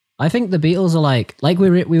 I think the Beatles are like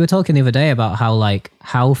we were talking the other day about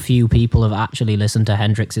how few people have actually listened to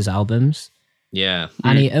Hendrix's albums. Yeah.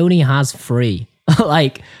 And he only has 3.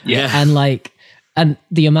 And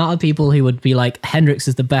the amount of people who would be like, Hendrix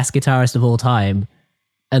is the best guitarist of all time,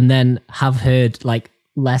 and then have heard like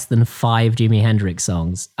less than 5 Jimi Hendrix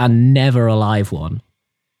songs and never a live one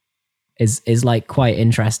is like quite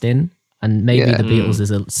interesting. And maybe the Beatles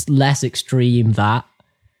is a less extreme that,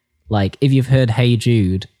 like, if you've heard Hey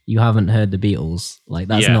Jude, you haven't heard the Beatles. Like,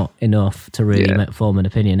 that's not enough to really form an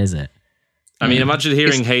opinion, is it? I mean, imagine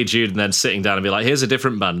hearing Hey Jude and then sitting down and be like, here's a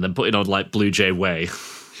different band, and then putting on like Blue Jay Way.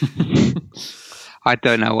 I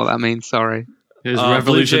don't know what that means, sorry. It was Revolution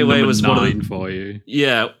Blue Jay Way was 9 for you.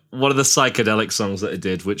 Yeah, one of the psychedelic songs that it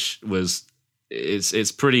did, which was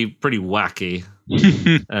it's pretty wacky.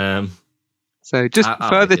 So just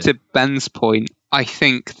further to Ben's point, I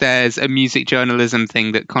think there's a music journalism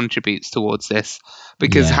thing that contributes towards this,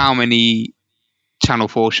 because how many Channel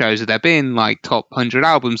 4 shows have there been, like top 100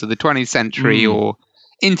 albums of the 20th century or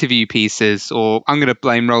interview pieces, or I'm going to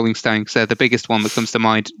blame Rolling Stone because they're the biggest one that comes to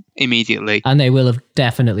mind immediately. And they will have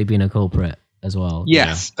definitely been a culprit as well.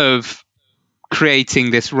 Yes, of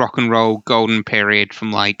creating this rock and roll golden period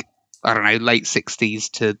from like, I don't know, late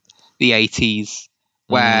 60s to the 80s,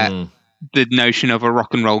 where the notion of a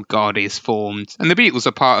rock and roll god is formed. And the Beatles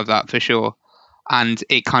are part of that for sure. And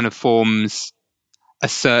it kind of forms a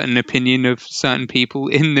certain opinion of certain people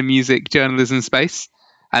in the music journalism space.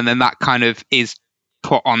 And then that kind of is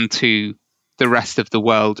put onto the rest of the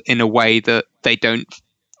world in a way that they don't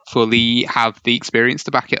fully have the experience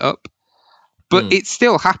to back it up. But it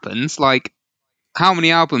still happens. Like, how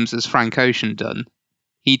many albums has Frank Ocean done?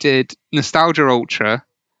 He did Nostalgia Ultra,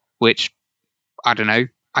 which, I don't know,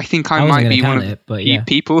 I think I might be one of the few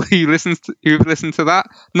people who've listened to that.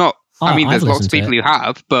 There's lots of people who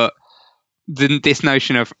have, but this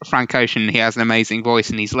notion of Frank Ocean, he has an amazing voice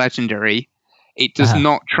and he's legendary. It does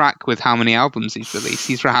not track with how many albums he's released.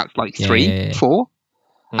 He's perhaps like 3, 4,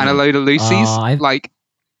 and a load of Lucy's. I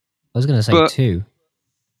was going to say 2.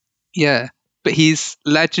 Yeah, but his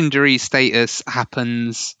legendary status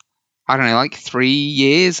happens, I don't know, like 3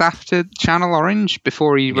 years after Channel Orange,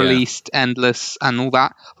 before he released Endless and all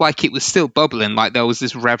that. Like, it was still bubbling. Like, there was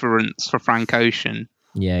this reverence for Frank Ocean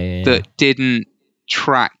that didn't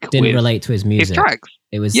relate to his music. His tracks.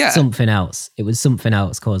 It was something else. It was something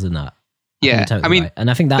else causing that. I mean, right. And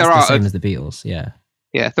I think that's the same as the Beatles. Yeah.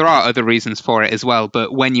 Yeah, there are other reasons for it as well,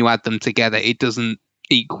 but when you add them together, it doesn't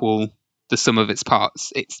equal the sum of its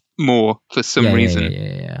parts. It's more for some reason.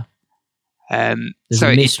 Yeah. There's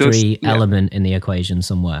a mystery element in the equation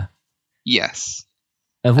somewhere. Yes.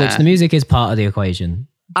 Of which the music is part of the equation.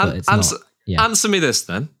 But it's not. Yeah. Answer me this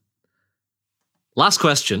then. Last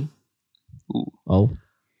question. Ooh. Oh.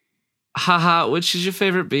 Haha, which is your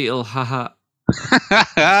favourite Beatle? Haha.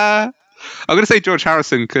 I'm going to say George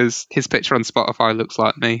Harrison because his picture on Spotify looks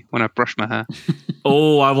like me when I brush my hair.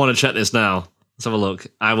 Oh, I want to check this now. Let's have a look.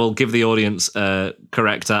 I will give the audience a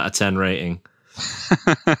correct out of 10 rating.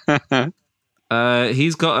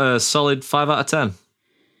 He's got a solid 5 out of 10.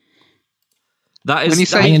 That is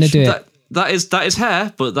that is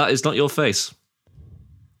hair, but that is not your face.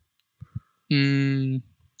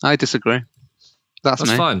 I disagree. That's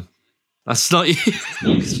me. Fine. That's not you.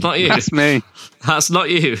 It's not you. That's me. That's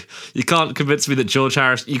not you. You can't convince me that George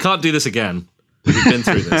Harrison... You can't do this again. We've been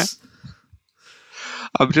through this.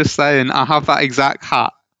 I'm just saying, I have that exact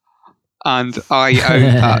hat, and I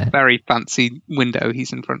own that very fancy window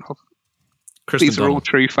he's in front of. Chris These are all McDonald.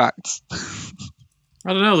 true facts.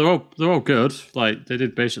 I don't know. They're all good. Like they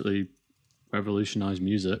did basically revolutionize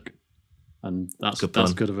music, and that's Good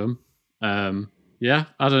pun. good of them. Yeah,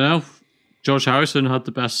 I don't know. George Harrison had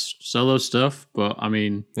the best solo stuff, but I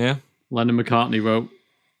mean, Yeah. Lennon McCartney wrote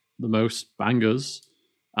the most bangers,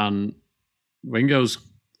 and Ringo's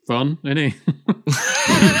fun, isn't he?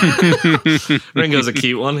 Ringo's a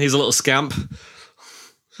cute one. He's a little scamp.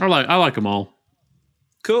 I like them all.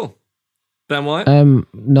 Cool. Ben White?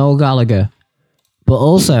 Noel Gallagher. But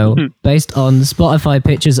also, based on Spotify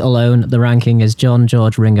pictures alone, the ranking is John,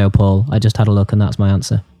 George, Ringo, Paul. I just had a look and that's my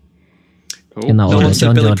answer. Cool. In that No order. one said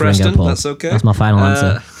John, Billy George, Preston. Ringo, Paul. That's okay. That's my final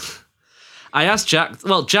answer. I asked Jack.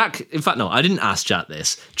 Well, Jack. In fact, no, I didn't ask Jack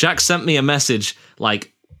this. Jack sent me a message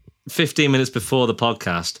like 15 minutes before the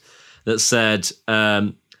podcast that said,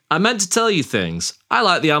 "I meant to tell you things. I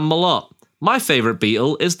like the album a lot. My favorite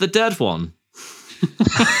Beatle is the dead one."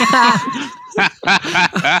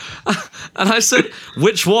 And I said,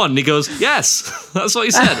 "Which one?" And he goes, "Yes." That's what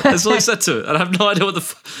he said. That's what he said to it. And I have no idea what the.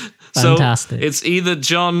 So Fantastic. it's either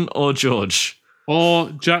John or George. Or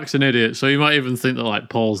Jack's an idiot, so you might even think that like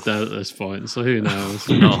Paul's dead at this point. So who knows?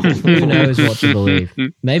 No. Who knows what to believe?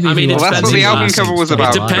 Maybe. I if mean, you it watch Well, that's what depends the who album you cover ask. was It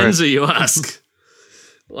about. depends who you ask.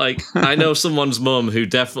 Like, I know someone's mum who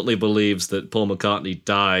definitely believes that Paul McCartney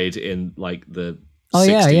died in like the Oh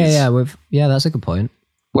 60s. yeah. That's a good point.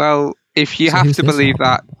 Well, if you So have who's to this believe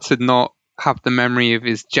album? that to not have the memory of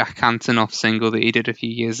his Jack Antonoff single that he did a few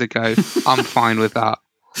years ago, I'm fine with that.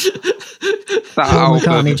 That Paul McCartney,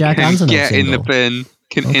 album Jack can Antonoff get in the single. bin,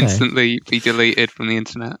 can Okay. instantly be deleted from the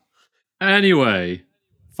internet. Anyway,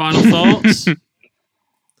 final thoughts.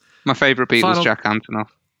 My favourite Beatles, Final- Jack Antonoff.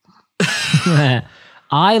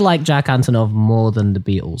 I like Jack Antonoff more than the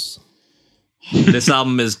Beatles. This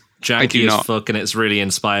album is I janky do as not. fuck, and it's really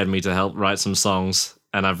inspired me to help write some songs.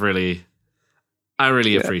 And I really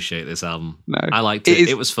appreciate this album. No, I liked it it. is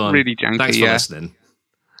It was fun. really janky, Thanks for yeah. listening.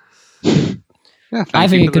 Yeah, I thank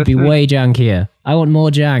think you it for could be listening. way jankier. I want more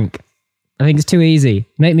jank. I think it's too easy.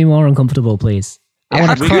 Make me more uncomfortable, please. I It want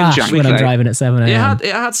had to good crash jank, when I'm though. driving at 7 It a.m.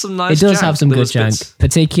 had some nice. It does jank. have some There good was jank, bits-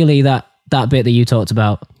 particularly that bit that you talked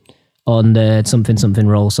about on the something something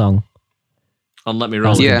roll song. on Let Me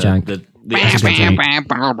Roll. That's good jank. The That's good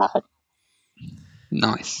jank.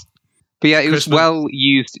 Nice. But yeah, it was Christmas- well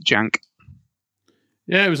used jank.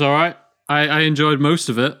 Yeah, it was all right. I enjoyed most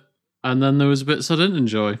of it, and then there was bits I didn't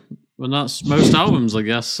enjoy. And that's most albums, I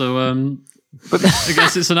guess. So But I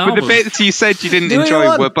guess it's an But album. the bits you said you didn't Do what you enjoy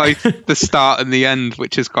want. were both the start and the end,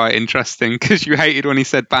 which is quite interesting because you hated when he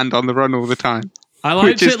said "Band on the Run" all the time. I liked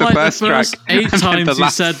which is it the like first the first track, 8 and then times the he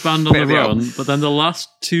last said "Band on bit the of the Run," album. but then the last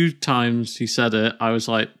 2 times he said it, I was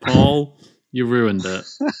like, Paul, you ruined it.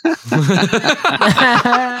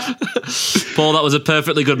 Paul, that was a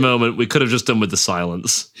perfectly good moment. We could have just done with the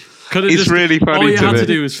silence. Could have It's really funny All you to had me. to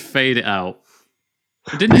do was fade it out.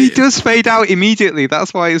 Didn't He it? does fade out immediately.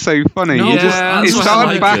 That's why it's so funny. No, He yeah, just, that's it why I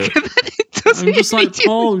started like back it. and then it does I'm just like, immediately.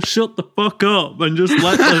 Paul, shut the fuck up and just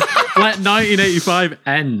let 1985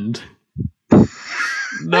 end.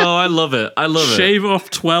 No, I love it. I love it. Shave off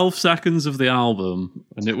 12 seconds of the album,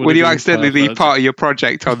 and it would. When have you been accidentally leave perfect. part of your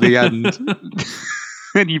project on the end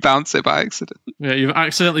and you bounce it by accident. Yeah, you've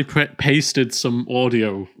accidentally pasted some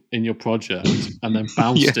audio in your project and then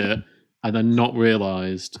bounced it, and then not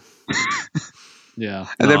realised. Yeah,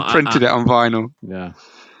 And No, then printed it on vinyl. yeah.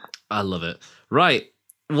 I love it. Right.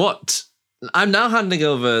 What? I'm now handing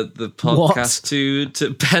over the podcast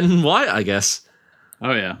to Ben White, I guess.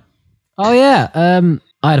 Oh yeah. Oh yeah.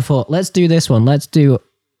 I had thought. Let's do this one. Let's do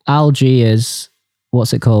Algiers.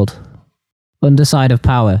 What's it called? Underside of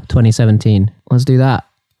Power 2017. Let's do that.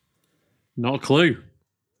 Not a clue.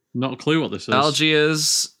 Not a clue what this is.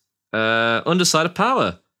 Algiers, Underside of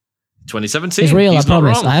Power, 2017. It's real. He's I not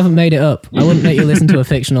promise. wrong. I haven't made it up. I wouldn't make you listen to a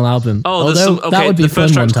fictional album. Oh, there's although some, okay, that would be the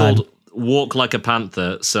first fun one track's time. called Walk Like a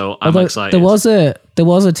Panther, so I'm Although excited. there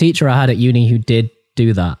was a teacher I had at uni who did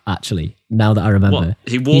do that. Actually, now that I remember, What?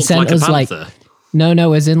 He walked sent like a us, panther?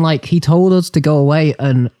 No, as in like he told us to go away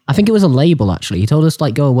and I think it was a label actually. He told us to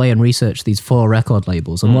like go away and research these 4 record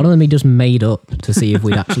labels and one of them he just made up to see if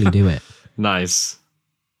we'd actually do it. Nice.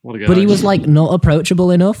 What a guy. But he was like not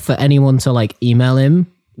approachable enough for anyone to like email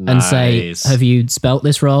him and say, Nice. "Have you spelt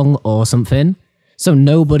this wrong?" or something. So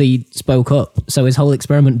nobody spoke up. So his whole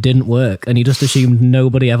experiment didn't work and he just assumed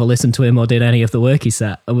nobody ever listened to him or did any of the work he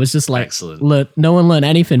set. It was just like, Excellent. no one learned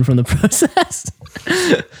anything from the process.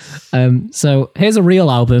 So here's a real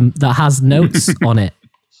album that has notes on it.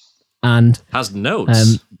 And Has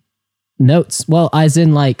notes. notes. Well, as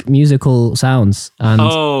in like musical sounds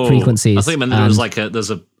and frequencies. I think there was like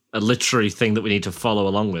there's a literary thing that we need to follow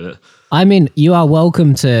along with it. I mean, you are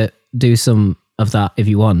welcome to do some of that if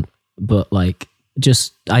you want, but like,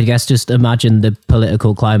 I guess just imagine the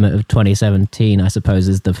political climate of 2017, I suppose,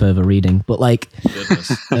 is the further reading. But like,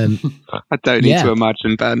 I don't need to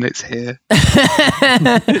imagine, Ben. It's here.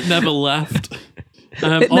 It never left.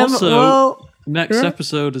 Next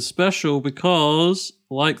episode is special because,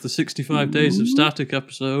 like the 65 Days of Static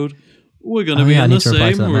episode, we're going to be in the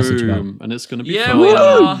same room, and it's going to be fun. We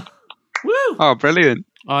are. Woo! Oh, brilliant!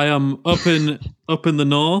 I am up in the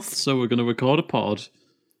north, so we're going to record a pod.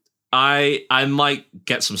 I might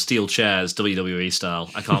get some steel chairs, WWE style.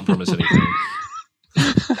 I can't promise anything.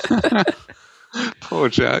 Oh, Poor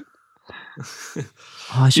Jack.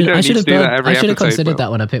 I should have considered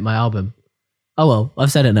that when I picked my album. Oh well,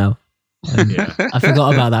 I've said it now. I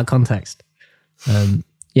forgot about that context.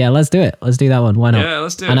 Yeah, let's do it. Let's do that one. Why not? Yeah,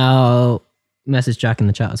 let's do it. And I'll message Jack in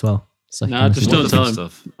the chat as well. So just don't tell him.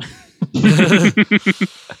 Stuff.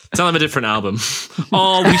 Tell him a different album.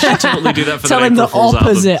 Oh, we should totally do that for tell him the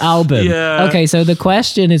opposite album. Yeah. Okay, so the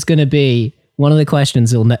question is going to be, one of the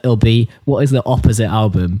questions will be, what is the opposite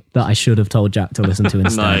album that I should have told Jack to listen to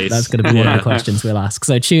instead? Nice. That's going to be one of the questions we'll ask.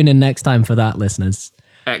 So tune in next time for that, listeners.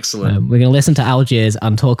 Excellent. We're going to listen to Algiers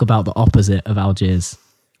and talk about the opposite of Algiers.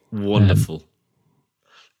 Wonderful.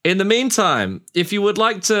 In the meantime, if you would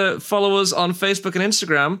like to follow us on Facebook and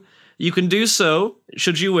Instagram, you can do so,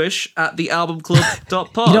 should you wish, at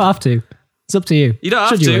thealbumclub.pod. You don't have to. It's up to you. You don't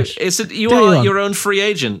have to. You are your own free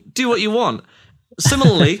agent. Do what you want.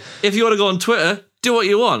 Similarly, if you want to go on Twitter, do what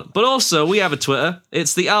you want. But also, we have a Twitter.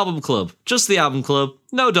 It's The Album Club. Just The Album Club.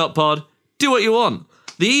 No .pod. Do what you want.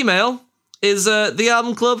 The email is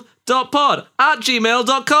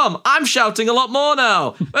thealbumclub.pod@gmail.com. I'm shouting a lot more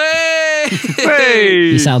now. Hey!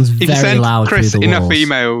 He sounds very loud Chris through the enough walls.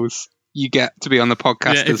 emails, you get to be on the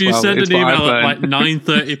podcast as well. If you send an email at like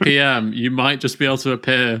 9:30 p.m, you might just be able to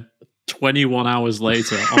appear 21 hours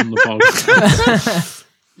later on the podcast.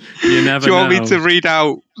 You never know. Do you want me to read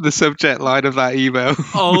out the subject line of that email?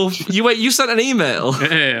 Oh, you sent an email?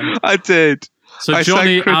 Yeah. I did. So I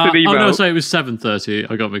Johnny, sent Chris an email. oh no, sorry, it was 7:30.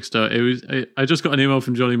 I got mixed up. I just got an email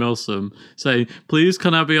from Johnny Milsom saying, "Please,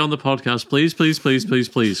 can I be on the podcast? Please, please, please, please,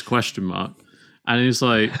 please?" ? And he's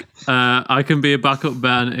like, "I can be a backup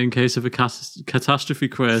Ben in case of a catastrophe,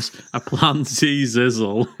 Chris. A plan C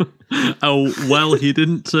Zizzle." Oh well, he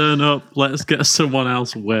didn't turn up. Let's get someone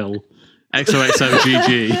else. Will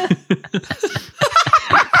XOXOGG.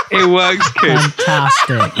 It works, kid.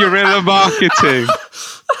 Fantastic. Guerrilla marketing.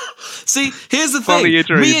 See, here's the Follow thing. your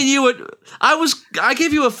dreams. Me and you were. I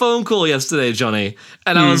gave you a phone call yesterday, Johnny,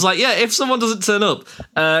 and I was like, "Yeah, if someone doesn't turn up,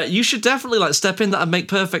 you should definitely like step in. That would make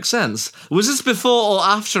perfect sense." Was this before or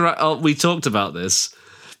after we talked about this?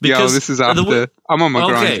 Because this is after. I'm on my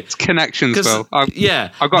grind. It's connections, Will. I've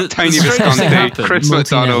got Tony Visconti, Chris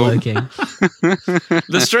McDonald.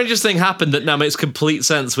 The strangest thing happened that now makes complete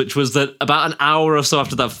sense, which was that about an hour or so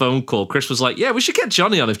after that phone call, Chris was like, "Yeah, we should get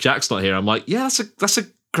Johnny on if Jack's not here." I'm like, "Yeah, that's a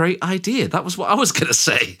great idea. That was what I was going to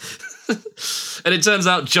say." And it turns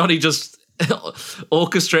out Johnny just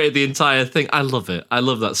orchestrated the entire thing. I love it. I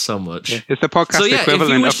love that so much. Yeah, it's the podcast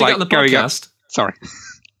equivalent if you wish of to like get on the going podcast, up. Sorry.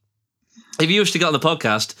 If you wish to get on the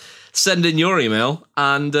podcast, send in your email,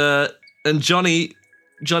 and Johnny's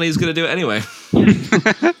going to do it anyway.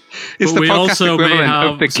 It's the podcast equivalent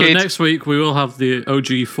of the so kid. next week we will have the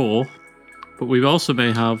OG4, but we also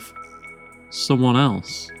may have someone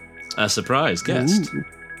else. A surprise guest. Ooh.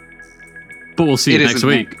 But we'll see you next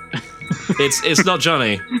week. It's not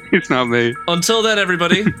Johnny. It's not me. Until then,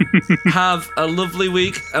 everybody, have a lovely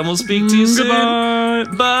week, and we'll speak to you soon. Goodbye.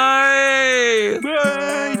 Bye.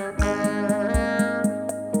 Bye.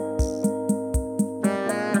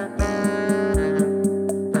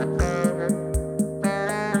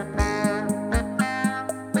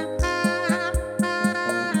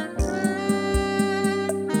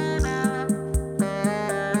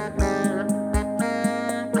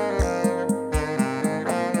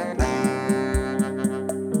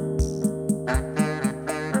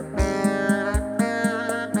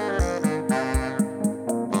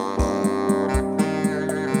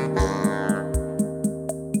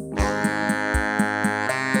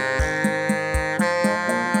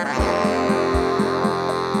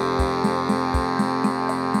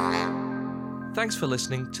 Thanks for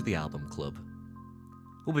listening to The Album Club.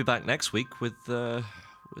 We'll be back next week with a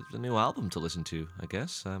new album to listen to, I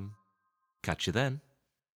guess. Catch you then.